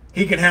through,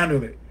 he can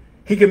handle it.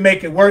 He can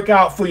make it work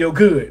out for your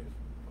good.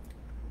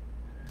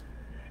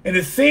 And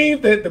it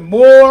seems that the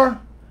more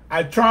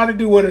I try to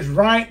do what is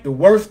right, the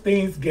worse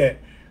things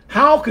get.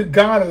 How could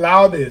God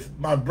allow this?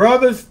 My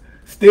brothers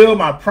steal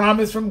my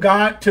promise from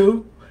God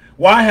too.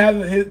 Why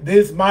hasn't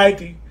his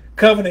mighty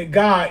covenant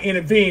God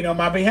intervened on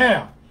my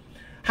behalf?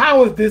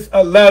 How is this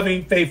a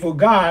loving, faithful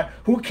God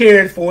who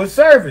cares for his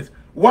servants?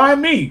 Why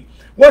me?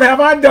 What have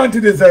I done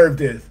to deserve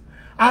this?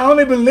 I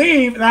only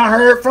believe and I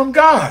heard from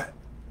God.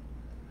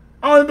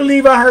 I only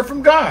believe I heard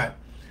from God.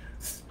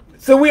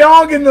 So we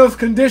all get in those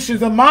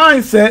conditions of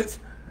mindsets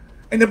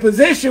in the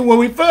position where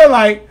we feel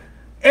like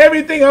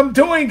everything I'm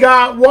doing,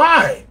 God,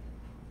 why?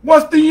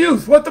 What's the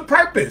use? What's the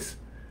purpose?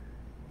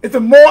 If the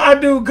more I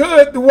do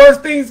good, the worse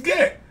things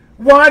get.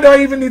 Why do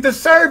I even need to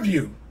serve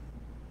you?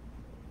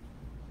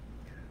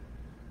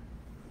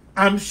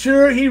 I'm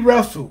sure he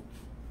wrestled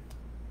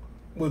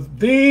with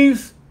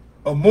these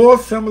or more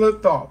similar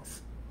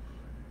thoughts.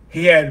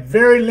 He had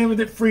very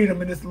limited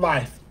freedom in his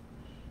life,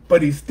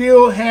 but he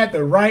still had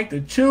the right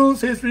to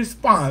choose his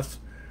response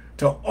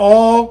to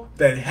all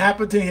that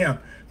happened to him.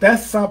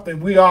 That's something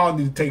we all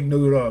need to take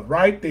note of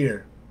right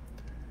there.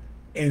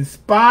 In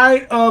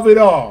spite of it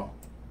all,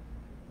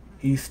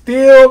 he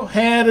still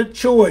had a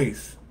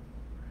choice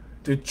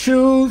to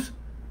choose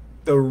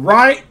the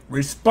right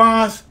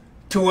response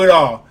to it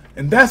all.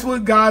 And that's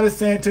what God is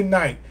saying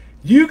tonight.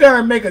 You got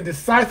to make a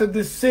decisive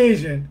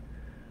decision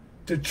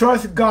to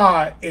trust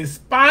God in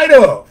spite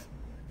of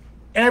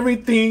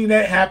everything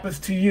that happens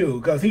to you,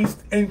 because he's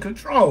in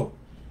control.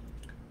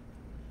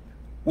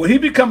 Will he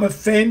become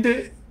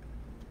offended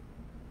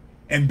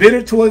and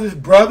bitter towards his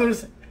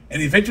brothers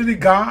and eventually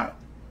God?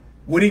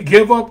 Would he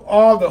give up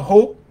all the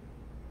hope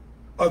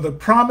of the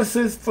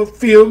promises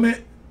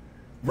fulfillment,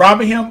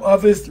 robbing him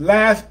of his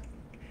last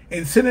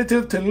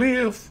incentive to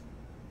live?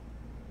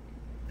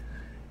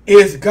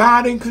 Is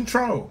God in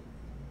control?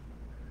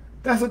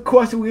 That's a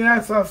question we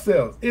ask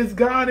ourselves. Is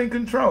God in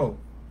control?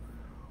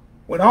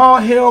 When all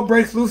hell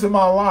breaks loose in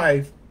my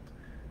life,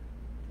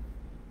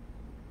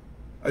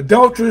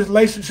 adulterous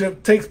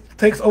relationship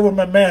takes over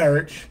my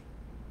marriage,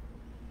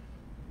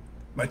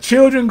 my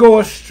children go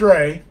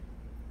astray,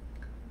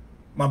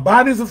 my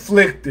body's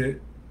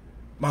afflicted,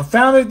 my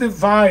family's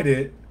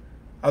divided,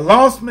 I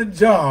lost my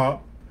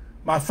job,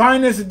 my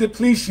finances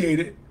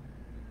depleted.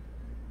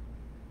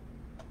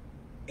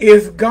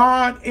 Is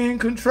God in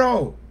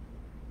control?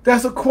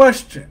 That's a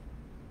question.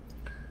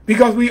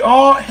 Because we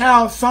all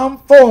have some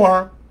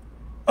form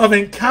of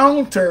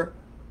encounter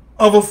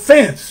of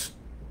offense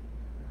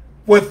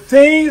where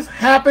things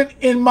happen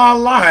in my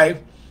life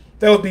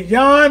that was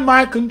beyond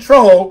my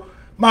control,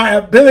 my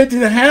ability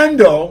to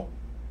handle,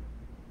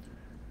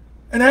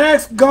 and I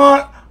ask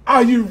God,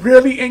 are you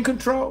really in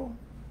control?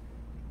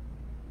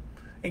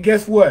 And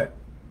guess what?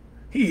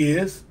 He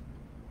is.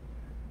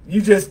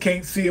 You just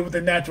can't see it with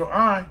the natural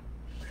eye.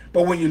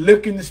 But when you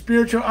look in the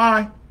spiritual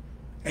eye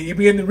and you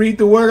begin to read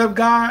the Word of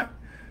God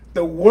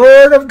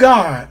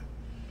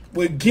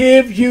will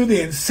give you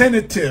the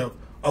incentive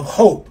of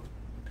hope.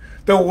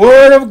 The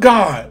Word of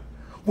God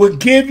will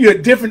give you a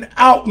different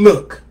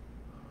outlook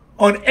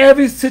on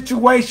every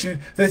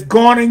situation that's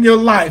going on in your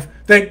life,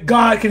 that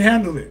God can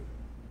handle it.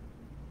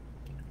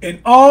 And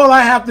all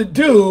I have to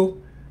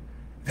do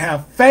is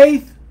have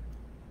faith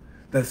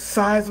the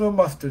size of a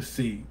mustard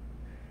seed,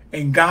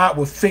 and God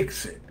will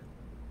fix it.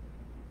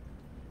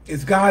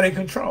 Is God in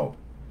control?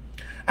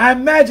 I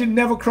imagine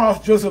never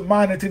crossed Joseph's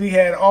mind until he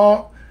had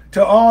all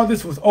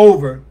this was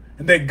over,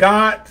 and that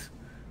God's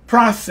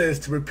process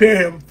to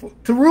prepare him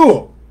to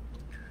rule.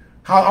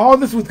 How all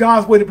this was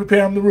God's way to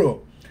prepare him to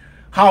rule.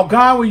 How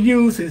God would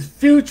use his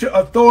future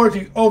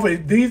authority over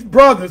these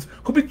brothers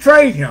who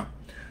betrayed him.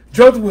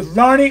 Joseph was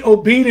learning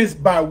obedience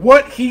by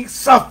what he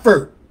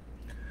suffered.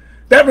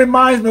 That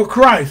reminds me of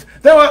Christ.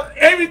 There was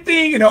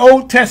everything in the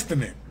Old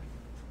Testament.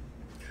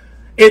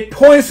 It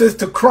points us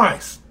to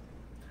Christ.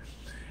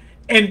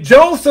 And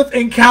Joseph's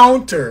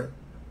encounter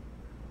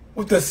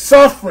with the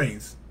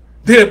sufferings,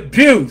 the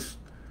abuse,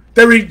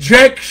 the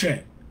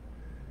rejection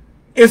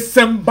is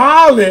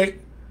symbolic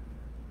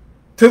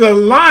to the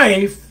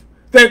life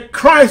that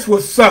Christ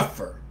will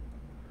suffer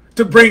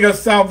to bring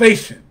us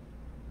salvation.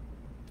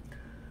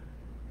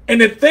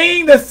 And the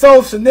thing that's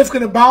so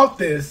significant about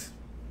this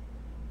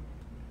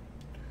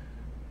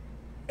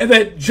is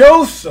that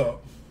Joseph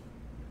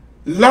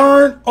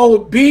learned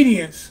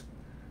obedience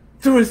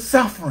through his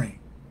suffering.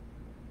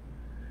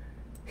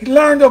 He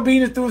learned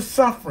obedience through his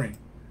suffering.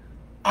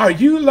 Are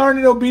you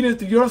learning obedience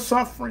through your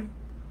suffering?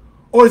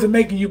 Or is it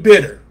making you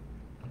bitter?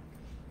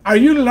 Are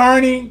you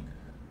learning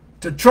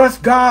to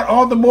trust God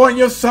all the more in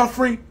your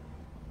suffering?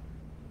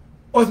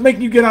 Or is it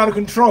making you get out of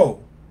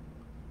control?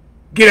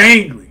 Get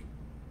angry?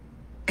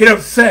 Get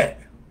upset?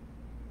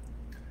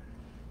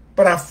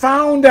 But I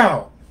found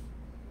out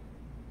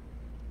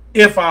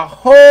if I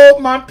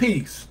hold my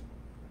peace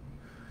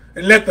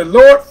and let the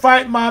Lord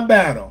fight my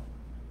battle,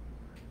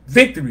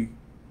 victory,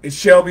 it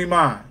shall be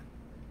mine.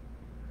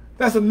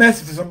 That's a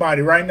message to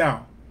somebody right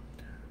now.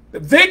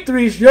 The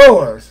victory is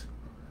yours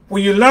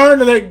when you learn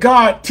to let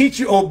God teach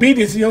you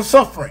obedience in your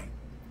suffering.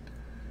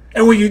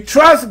 And when you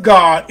trust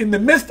God in the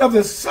midst of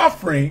the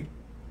suffering,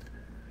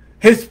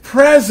 his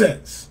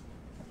presence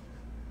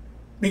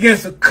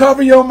begins to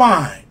cover your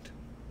mind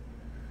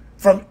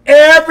from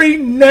every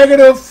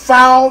negative,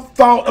 foul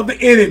thought of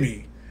the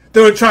enemy that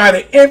will try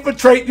to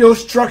infiltrate your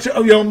structure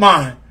of your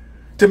mind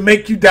to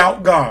make you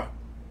doubt God.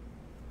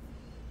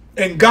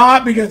 And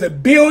God begins to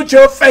build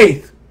your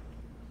faith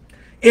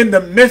in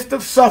the midst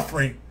of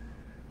suffering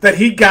that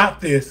he got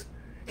this.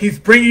 He's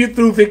bringing you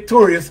through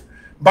victorious.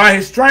 By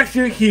his stripes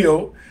you're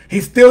healed.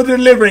 He's still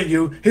delivering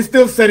you. He's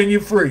still setting you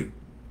free.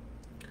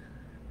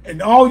 And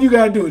all you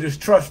got to do is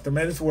just trust him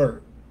at his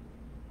word.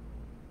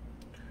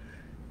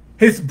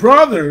 His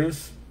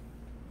brothers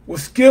were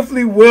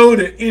skillfully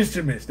wielded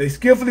instruments. They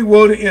skillfully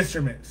wielded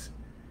instruments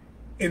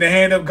in the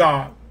hand of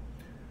God.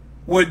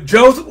 Would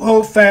Joseph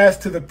hold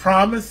fast to the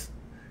promise,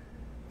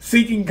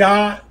 seeking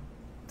God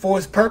for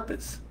his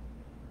purpose?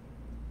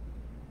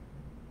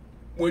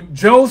 Would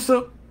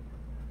Joseph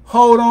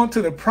hold on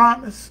to the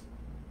promise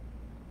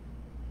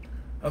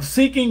of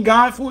seeking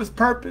God for his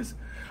purpose?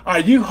 Are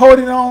you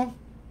holding on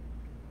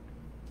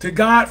to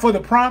God for the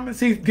promise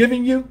he's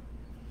giving you?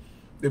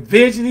 The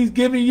vision he's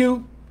giving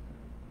you?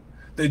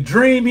 The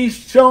dream he's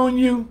shown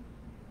you?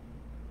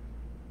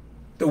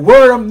 The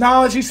word of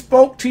knowledge he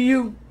spoke to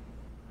you?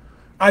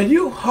 Are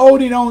you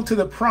holding on to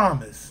the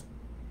promise?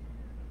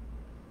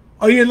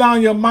 Are you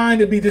allowing your mind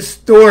to be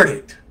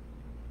distorted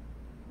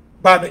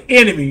by the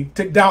enemy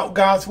to doubt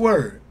God's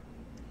word?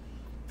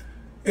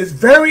 It's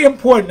very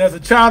important as a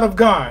child of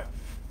God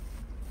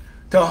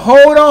to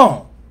hold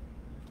on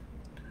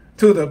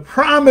to the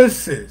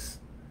promises,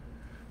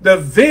 the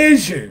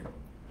vision,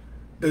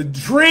 the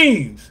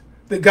dreams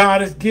that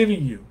God is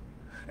giving you.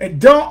 And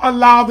don't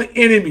allow the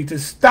enemy to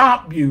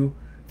stop you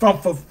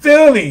from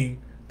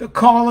fulfilling the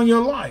call on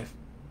your life.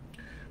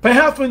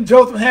 Perhaps when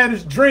Joseph had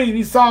his dream,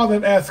 he saw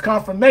them as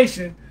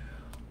confirmation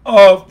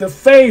of the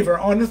favor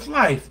on his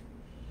life.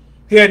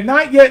 He had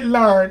not yet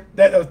learned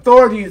that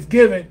authority is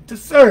given to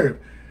serve,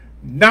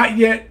 not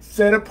yet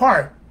set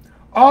apart.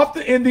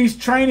 Often in these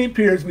training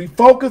periods, we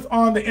focus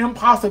on the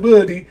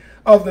impossibility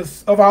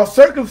of our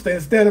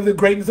circumstance instead of the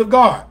greatness of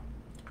God.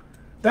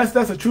 That's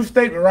a true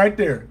statement right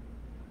there.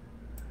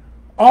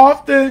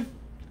 Often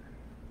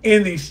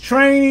in these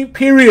training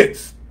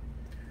periods,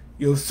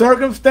 your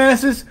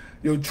circumstances,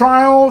 your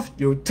trials,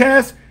 your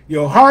tests,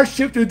 your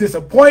hardships, your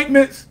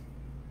disappointments,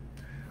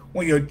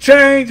 when your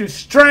change is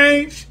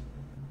strange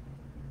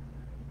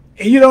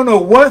and you don't know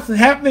what's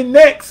happening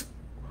next,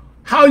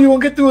 how you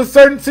going to get through a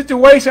certain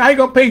situation, how you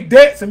going to pay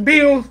debts and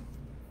bills,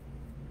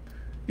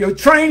 your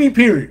training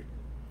period.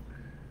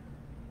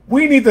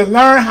 We need to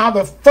learn how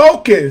to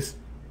focus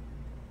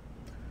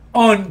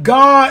on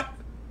God,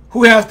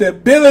 who has the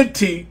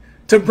ability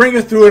to bring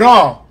us through it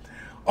all.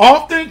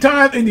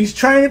 Oftentimes in these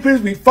training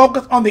periods, we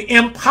focus on the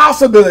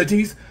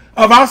impossibilities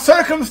of our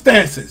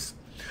circumstances.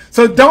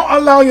 So don't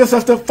allow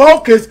yourself to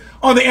focus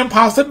on the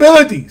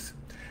impossibilities.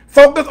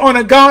 Focus on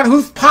a God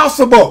who's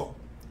possible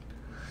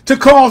to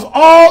cause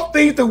all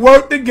things to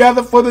work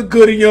together for the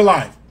good in your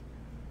life.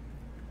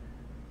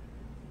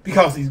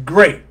 Because he's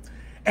great.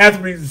 As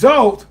a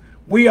result,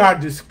 we are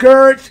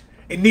discouraged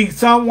and need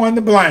someone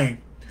to blame.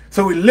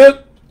 So we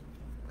look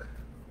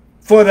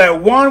for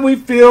that one we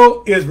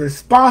feel is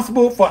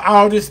responsible for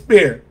our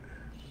despair.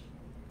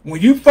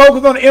 When you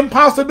focus on the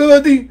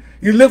impossibility,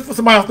 you look for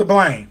somebody else to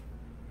blame.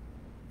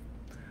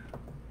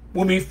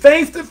 When we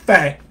face the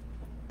fact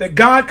that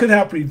God could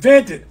have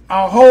prevented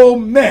our whole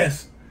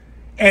mess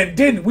and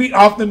didn't, we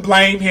often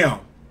blame him.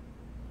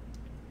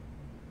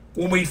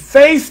 When we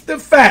face the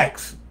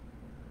facts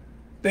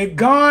that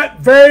God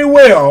very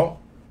well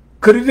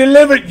could have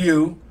delivered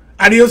you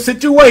out of your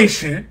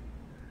situation,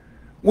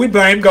 we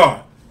blame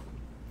God.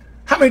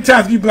 How many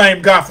times have you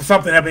blamed God for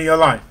something happening in your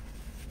life?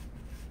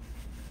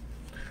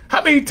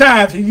 How many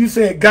times have you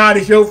said, God,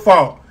 it's your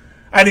fault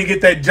I didn't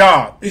get that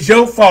job? It's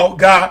your fault,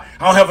 God,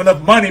 I don't have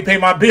enough money to pay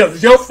my bills.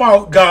 It's your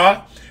fault,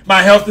 God,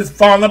 my health is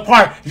falling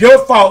apart. It's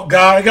your fault,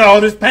 God, I got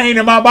all this pain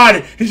in my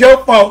body. It's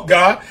your fault,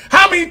 God.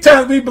 How many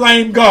times we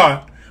blame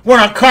God when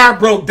our car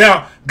broke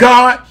down?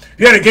 God,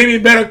 you had to give me a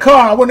better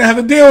car, I wouldn't have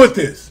to deal with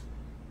this.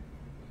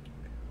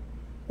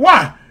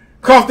 Why?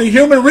 Because the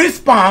human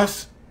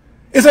response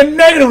is a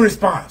negative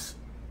response.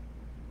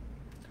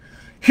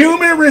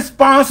 Human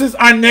responses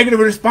are negative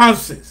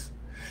responses.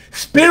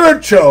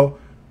 Spiritual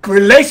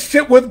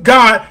relationship with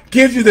God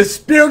gives you the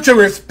spiritual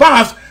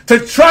response to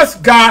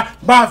trust God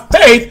by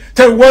faith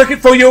to work it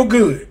for your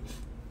good.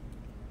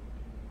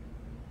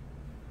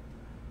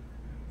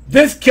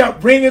 This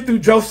kept ringing through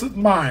Joseph's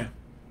mind.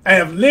 I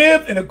have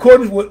lived in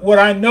accordance with what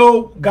I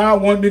know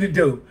God wanted me to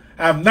do.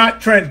 I have not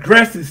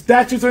transgressed His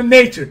statutes or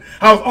nature.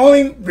 I was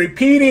only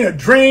repeating a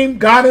dream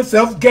God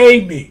Himself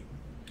gave me.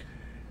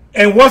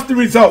 And what's the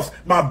results?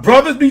 My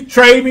brothers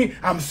betrayed me.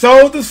 I'm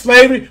sold to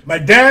slavery. My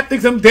dad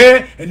thinks I'm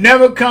dead and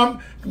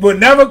will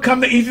never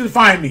come to Egypt to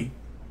find me.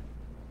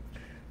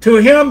 To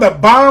him, the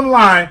bottom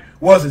line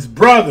was his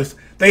brothers.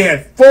 They were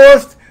the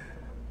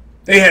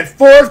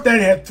force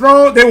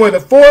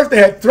that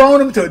had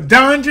thrown him to a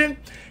dungeon,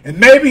 and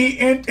maybe he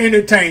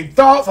entertained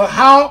thoughts of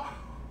how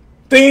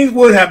things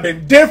would have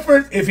been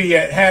different if he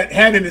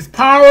had in his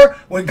power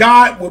when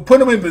God would put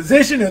him in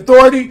position and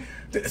authority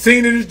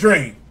seen in his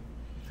dream.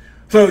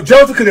 So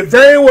Joseph could have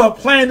very well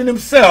planned in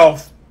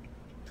himself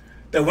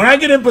that when I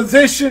get in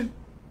position,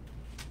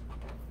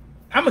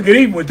 I'm going to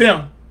get even with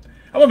them.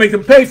 I'm going to make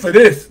them pay for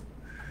this.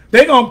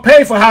 They're going to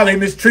pay for how they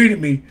mistreated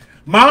me.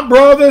 My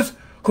brothers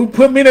who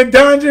put me in a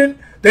dungeon,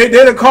 they're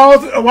the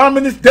cause why I'm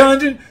in this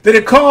dungeon, they're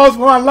the cause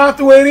why I'm locked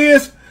the way it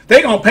is.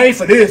 They're going to pay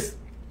for this.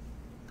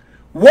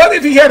 What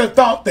if he had a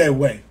thought that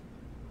way?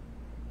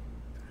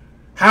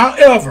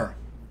 However,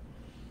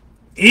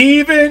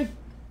 even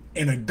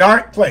in a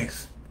dark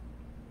place,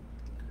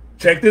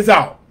 check this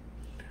out,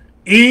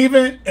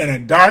 even in a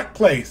dark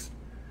place,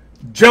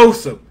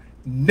 Joseph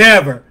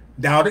never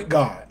doubted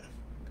God.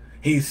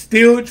 He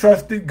still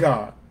trusted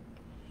God.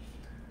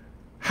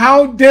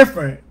 How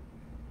different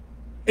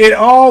it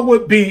all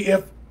would be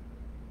if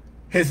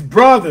his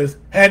brothers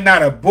had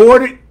not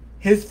aborted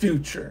his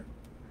future.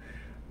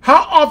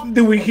 How often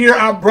do we hear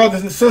our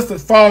brothers and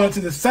sisters fall into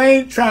the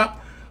same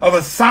trap of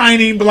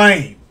assigning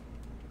blame?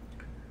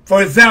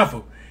 For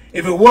example,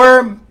 if it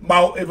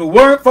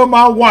weren't for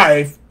my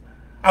wife,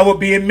 I would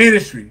be in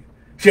ministry.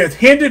 She has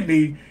hindered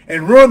me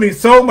and ruined me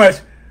so much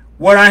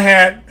what I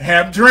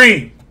have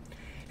dreamed.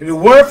 If it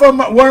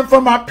weren't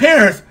for my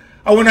parents,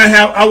 I would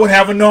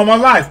have a normal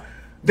life.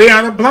 They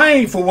are to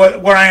blame for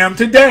where I am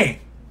today.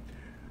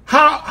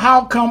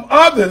 How come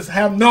others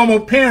have normal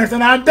parents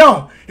and I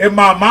don't? If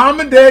my mom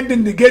and dad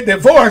didn't get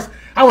divorced,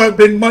 I would have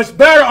been much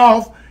better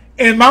off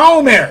in my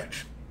own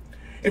marriage.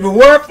 If it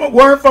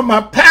weren't for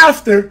my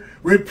pastor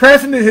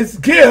repressing his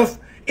gift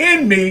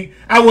in me,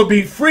 I would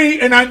be free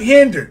and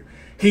unhindered.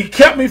 He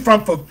kept me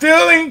from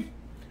fulfilling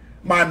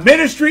my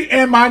ministry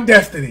and my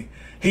destiny.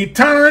 He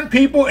turned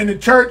people in the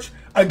church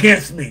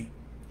against me.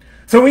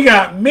 So we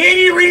got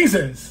many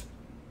reasons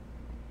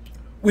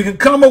we can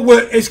come up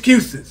with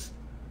excuses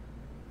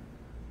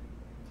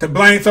to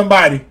blame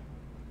somebody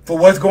for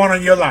what's going on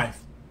in your life.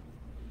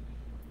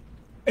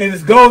 And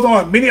this goes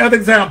on, many other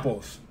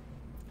examples.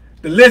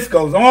 The list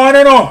goes on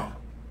and on.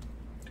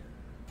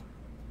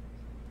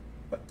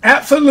 But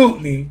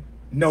absolutely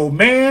no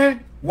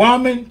man,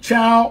 woman,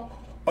 child,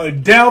 or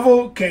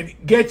devil can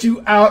get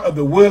you out of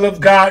the will of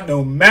God.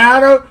 No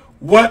matter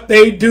what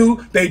they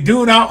do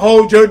not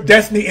hold your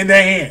destiny in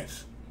their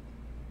hands.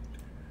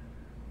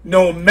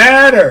 No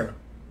matter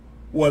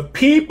what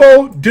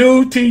people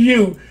do to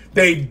you,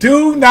 they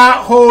do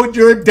not hold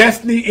your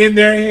destiny in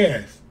their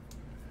hands.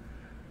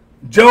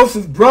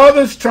 Joseph's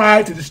brothers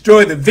tried to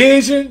destroy the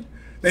vision.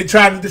 They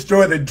tried to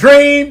destroy the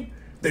dream,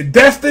 the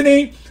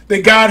destiny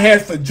that God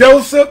had for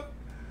Joseph.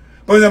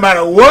 But no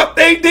matter what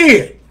they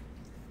did,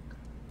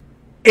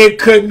 it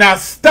could not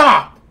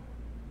stop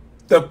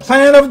the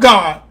plan of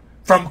God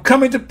from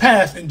coming to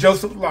pass in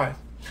Joseph's life.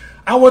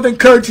 I want to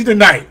encourage you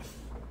tonight.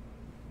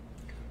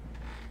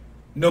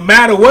 No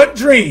matter what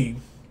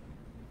dream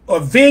or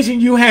vision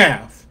you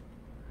have,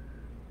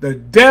 the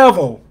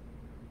devil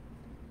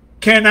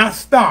cannot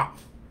stop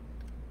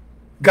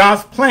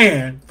God's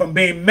plan from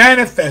being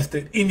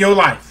manifested in your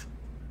life,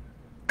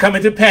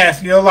 coming to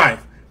pass in your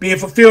life, being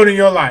fulfilled in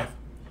your life.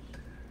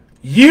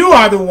 You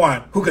are the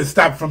one who can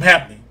stop it from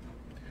happening.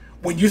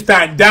 When you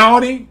start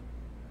doubting,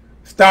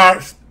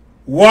 start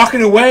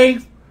walking away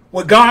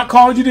what God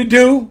called you to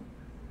do,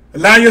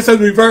 allow yourself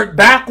to revert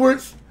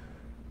backwards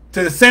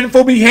to the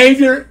sinful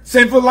behavior,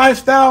 sinful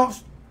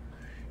lifestyles,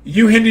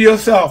 you hinder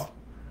yourself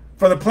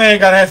from the plan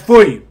God has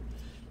for you,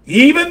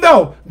 even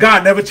though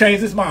God never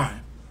changed his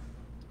mind.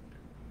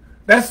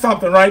 That's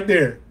something right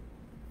there.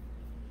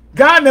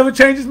 God never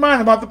changed his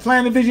mind about the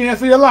plan and vision he has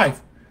for your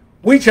life.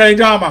 We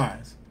change our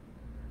minds.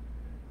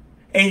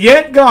 And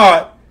yet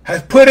God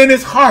has put in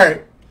his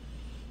heart,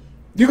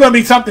 you're going to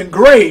be something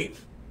great,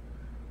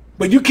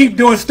 but you keep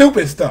doing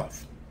stupid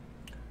stuff.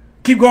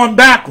 Keep going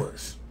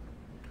backwards.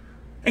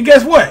 And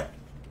guess what?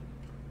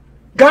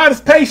 God is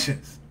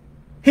patient.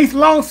 He's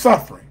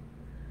long-suffering.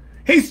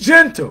 He's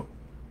gentle.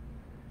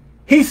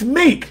 He's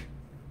meek.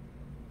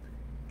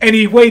 And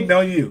he's waiting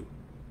on you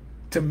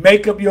to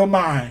make up your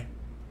mind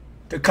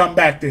to come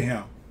back to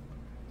him,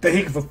 that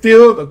he can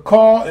fulfill the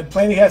call and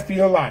plan he has for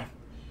your life.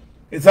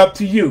 It's up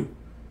to you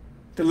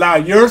to allow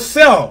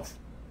yourself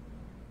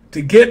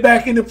to get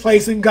back into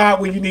place in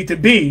God where you need to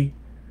be,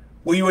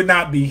 where you would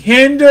not be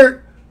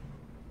hindered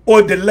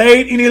or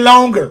delayed any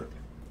longer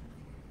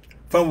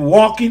from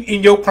walking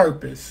in your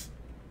purpose.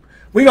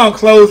 We're going to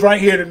close right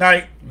here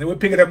tonight, and then we'll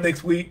pick it up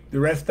next week, the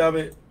rest of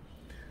it.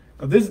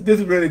 This is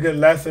a really good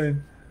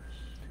lesson,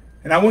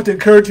 and I want to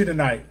encourage you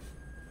tonight.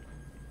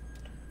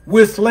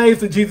 We're slaves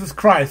to Jesus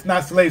Christ,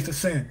 not slaves to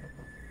sin.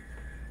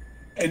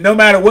 And no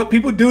matter what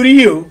people do to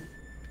you,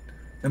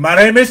 no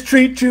matter they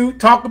mistreat you,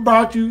 talk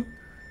about you,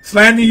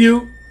 slander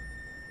you,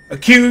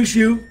 accuse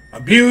you,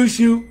 abuse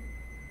you,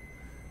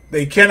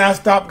 they cannot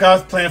stop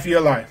God's plan for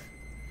your life.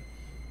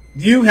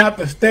 You have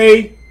to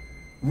stay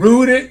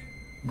rooted,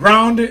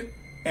 grounded,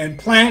 and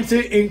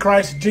planted in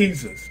Christ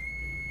Jesus.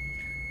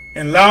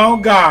 And allow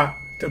God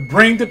to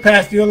bring to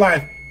pass in your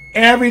life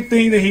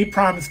everything that he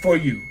promised for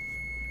you.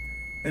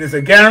 And it's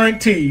a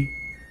guarantee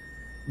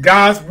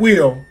God's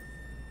will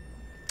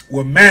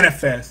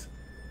manifest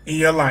in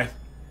your life.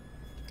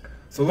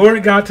 So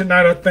Lord God,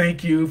 tonight I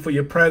thank you for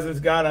your presence.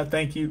 God, I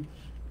thank you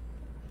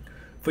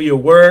for your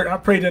word. I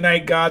pray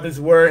tonight, God, this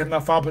word has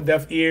not fallen on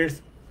deaf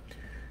ears,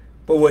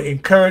 but will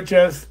encourage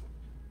us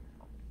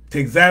to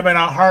examine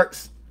our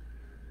hearts,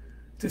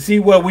 to see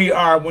where we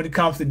are when it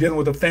comes to dealing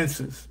with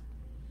offenses.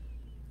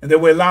 And that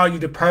will allow you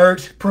to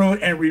purge,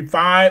 prune, and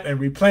revive,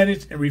 and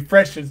replenish, and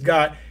refresh us,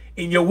 God,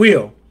 in your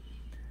will.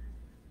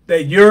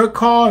 That your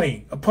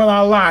calling upon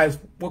our lives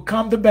will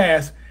come to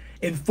pass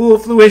in full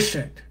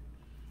fruition.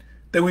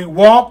 That we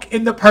walk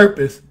in the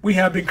purpose we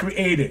have been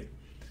created.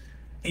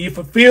 And you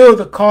fulfill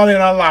the calling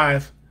in our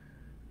lives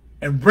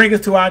and bring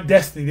us to our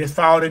destiny that's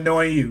found in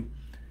knowing you.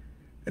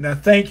 And I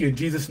thank you in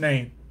Jesus'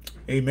 name.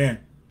 Amen.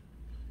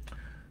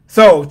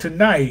 So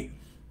tonight,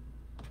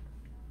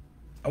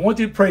 I want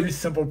you to pray this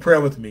simple prayer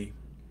with me.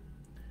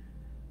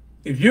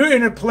 If you're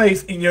in a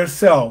place in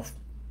yourself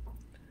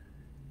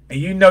and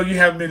you know you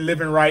haven't been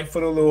living right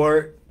for the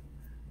Lord,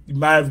 you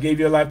might have gave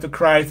your life to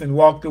Christ and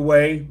walked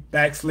away,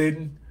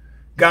 backslidden.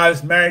 God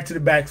is married to the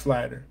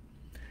backslider.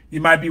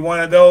 You might be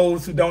one of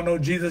those who don't know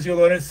Jesus, your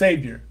Lord and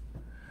Savior.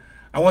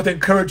 I want to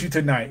encourage you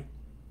tonight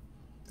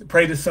to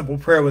pray this simple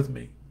prayer with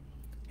me.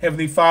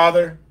 Heavenly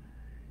Father,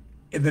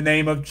 in the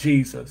name of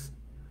Jesus,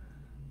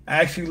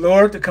 I ask you,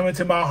 Lord, to come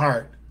into my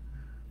heart.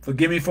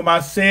 Forgive me for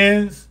my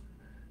sins,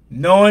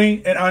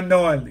 knowing and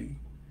unknowingly.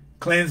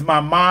 Cleanse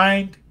my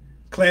mind,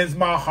 cleanse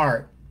my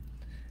heart,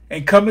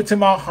 and come into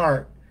my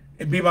heart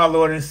and be my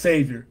Lord and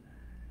Savior.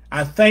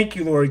 I thank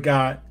you, Lord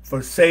God,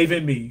 for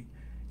saving me.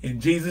 In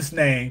Jesus'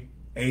 name,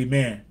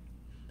 amen.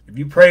 If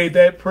you prayed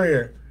that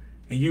prayer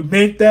and you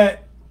meant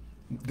that,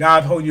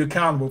 God hold you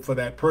accountable for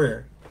that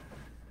prayer,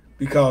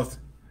 because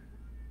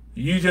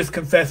you just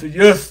confess with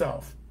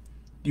yourself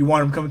you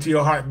want him to come into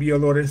your heart and be your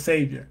Lord and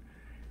Savior.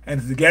 And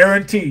it's a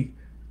guarantee,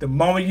 the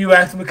moment you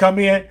ask him to come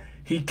in,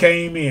 he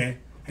came in.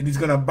 And he's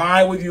going to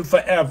abide with you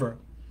forever.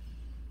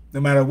 No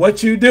matter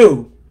what you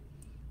do,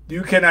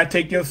 you cannot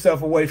take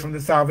yourself away from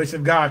the salvation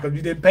of God, because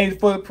you didn't pay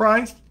for the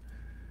price.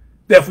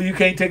 Therefore, you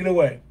can't take it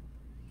away.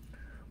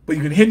 But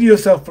you can hinder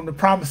yourself from the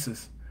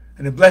promises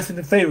and the blessing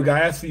and favor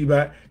God has for you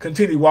by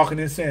continually walking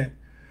in sin.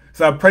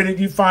 So I pray that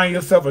you find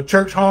yourself a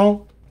church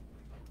home.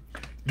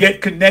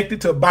 Get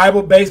connected to a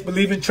Bible-based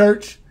believing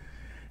church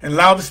and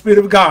allow the Spirit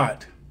of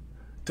God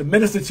to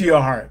minister to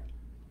your heart,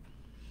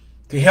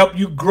 to help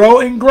you grow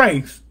in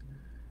grace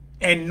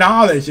and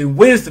knowledge and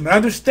wisdom and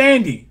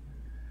understanding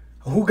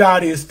of who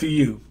God is to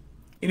you.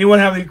 Anyone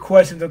have any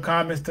questions or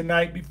comments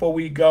tonight before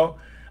we go?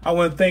 I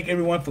want to thank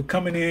everyone for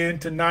coming in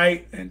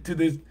tonight and to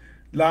this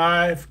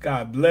live.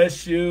 God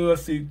bless you. I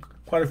see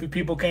quite a few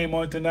people came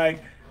on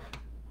tonight.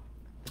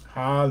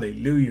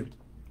 Hallelujah.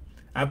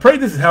 I pray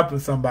this is helping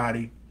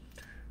somebody.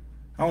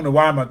 I don't know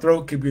why my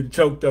throat keeps getting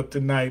choked up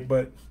tonight,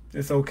 but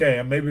it's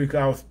okay. Maybe because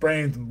I was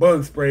spraying some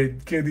bug spray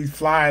to kill these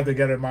flies that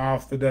got in my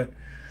house today.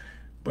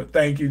 But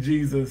thank you,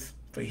 Jesus,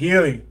 for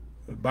healing.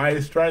 By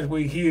his stripes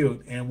we're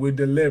healed and we're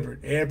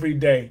delivered every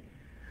day.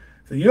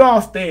 So you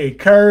all stay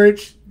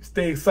encouraged,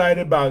 stay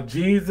excited about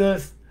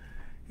Jesus.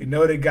 You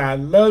know that God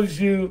loves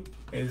you,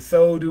 and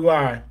so do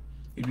I.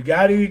 If you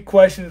got any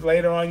questions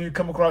later on you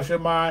come across your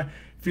mind,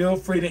 feel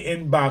free to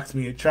inbox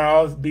me at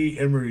Charles B.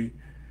 Emery.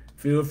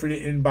 Feel free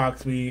to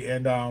inbox me,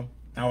 and I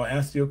will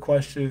answer your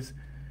questions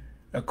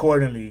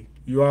accordingly.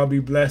 You all be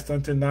blessed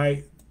on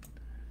tonight,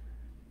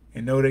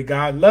 and know that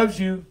God loves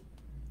you.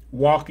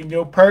 Walk in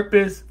your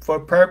purpose.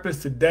 For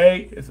purpose,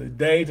 today is a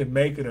day to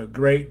make it a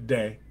great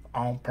day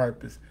on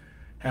purpose.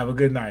 Have a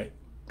good night.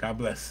 God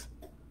bless.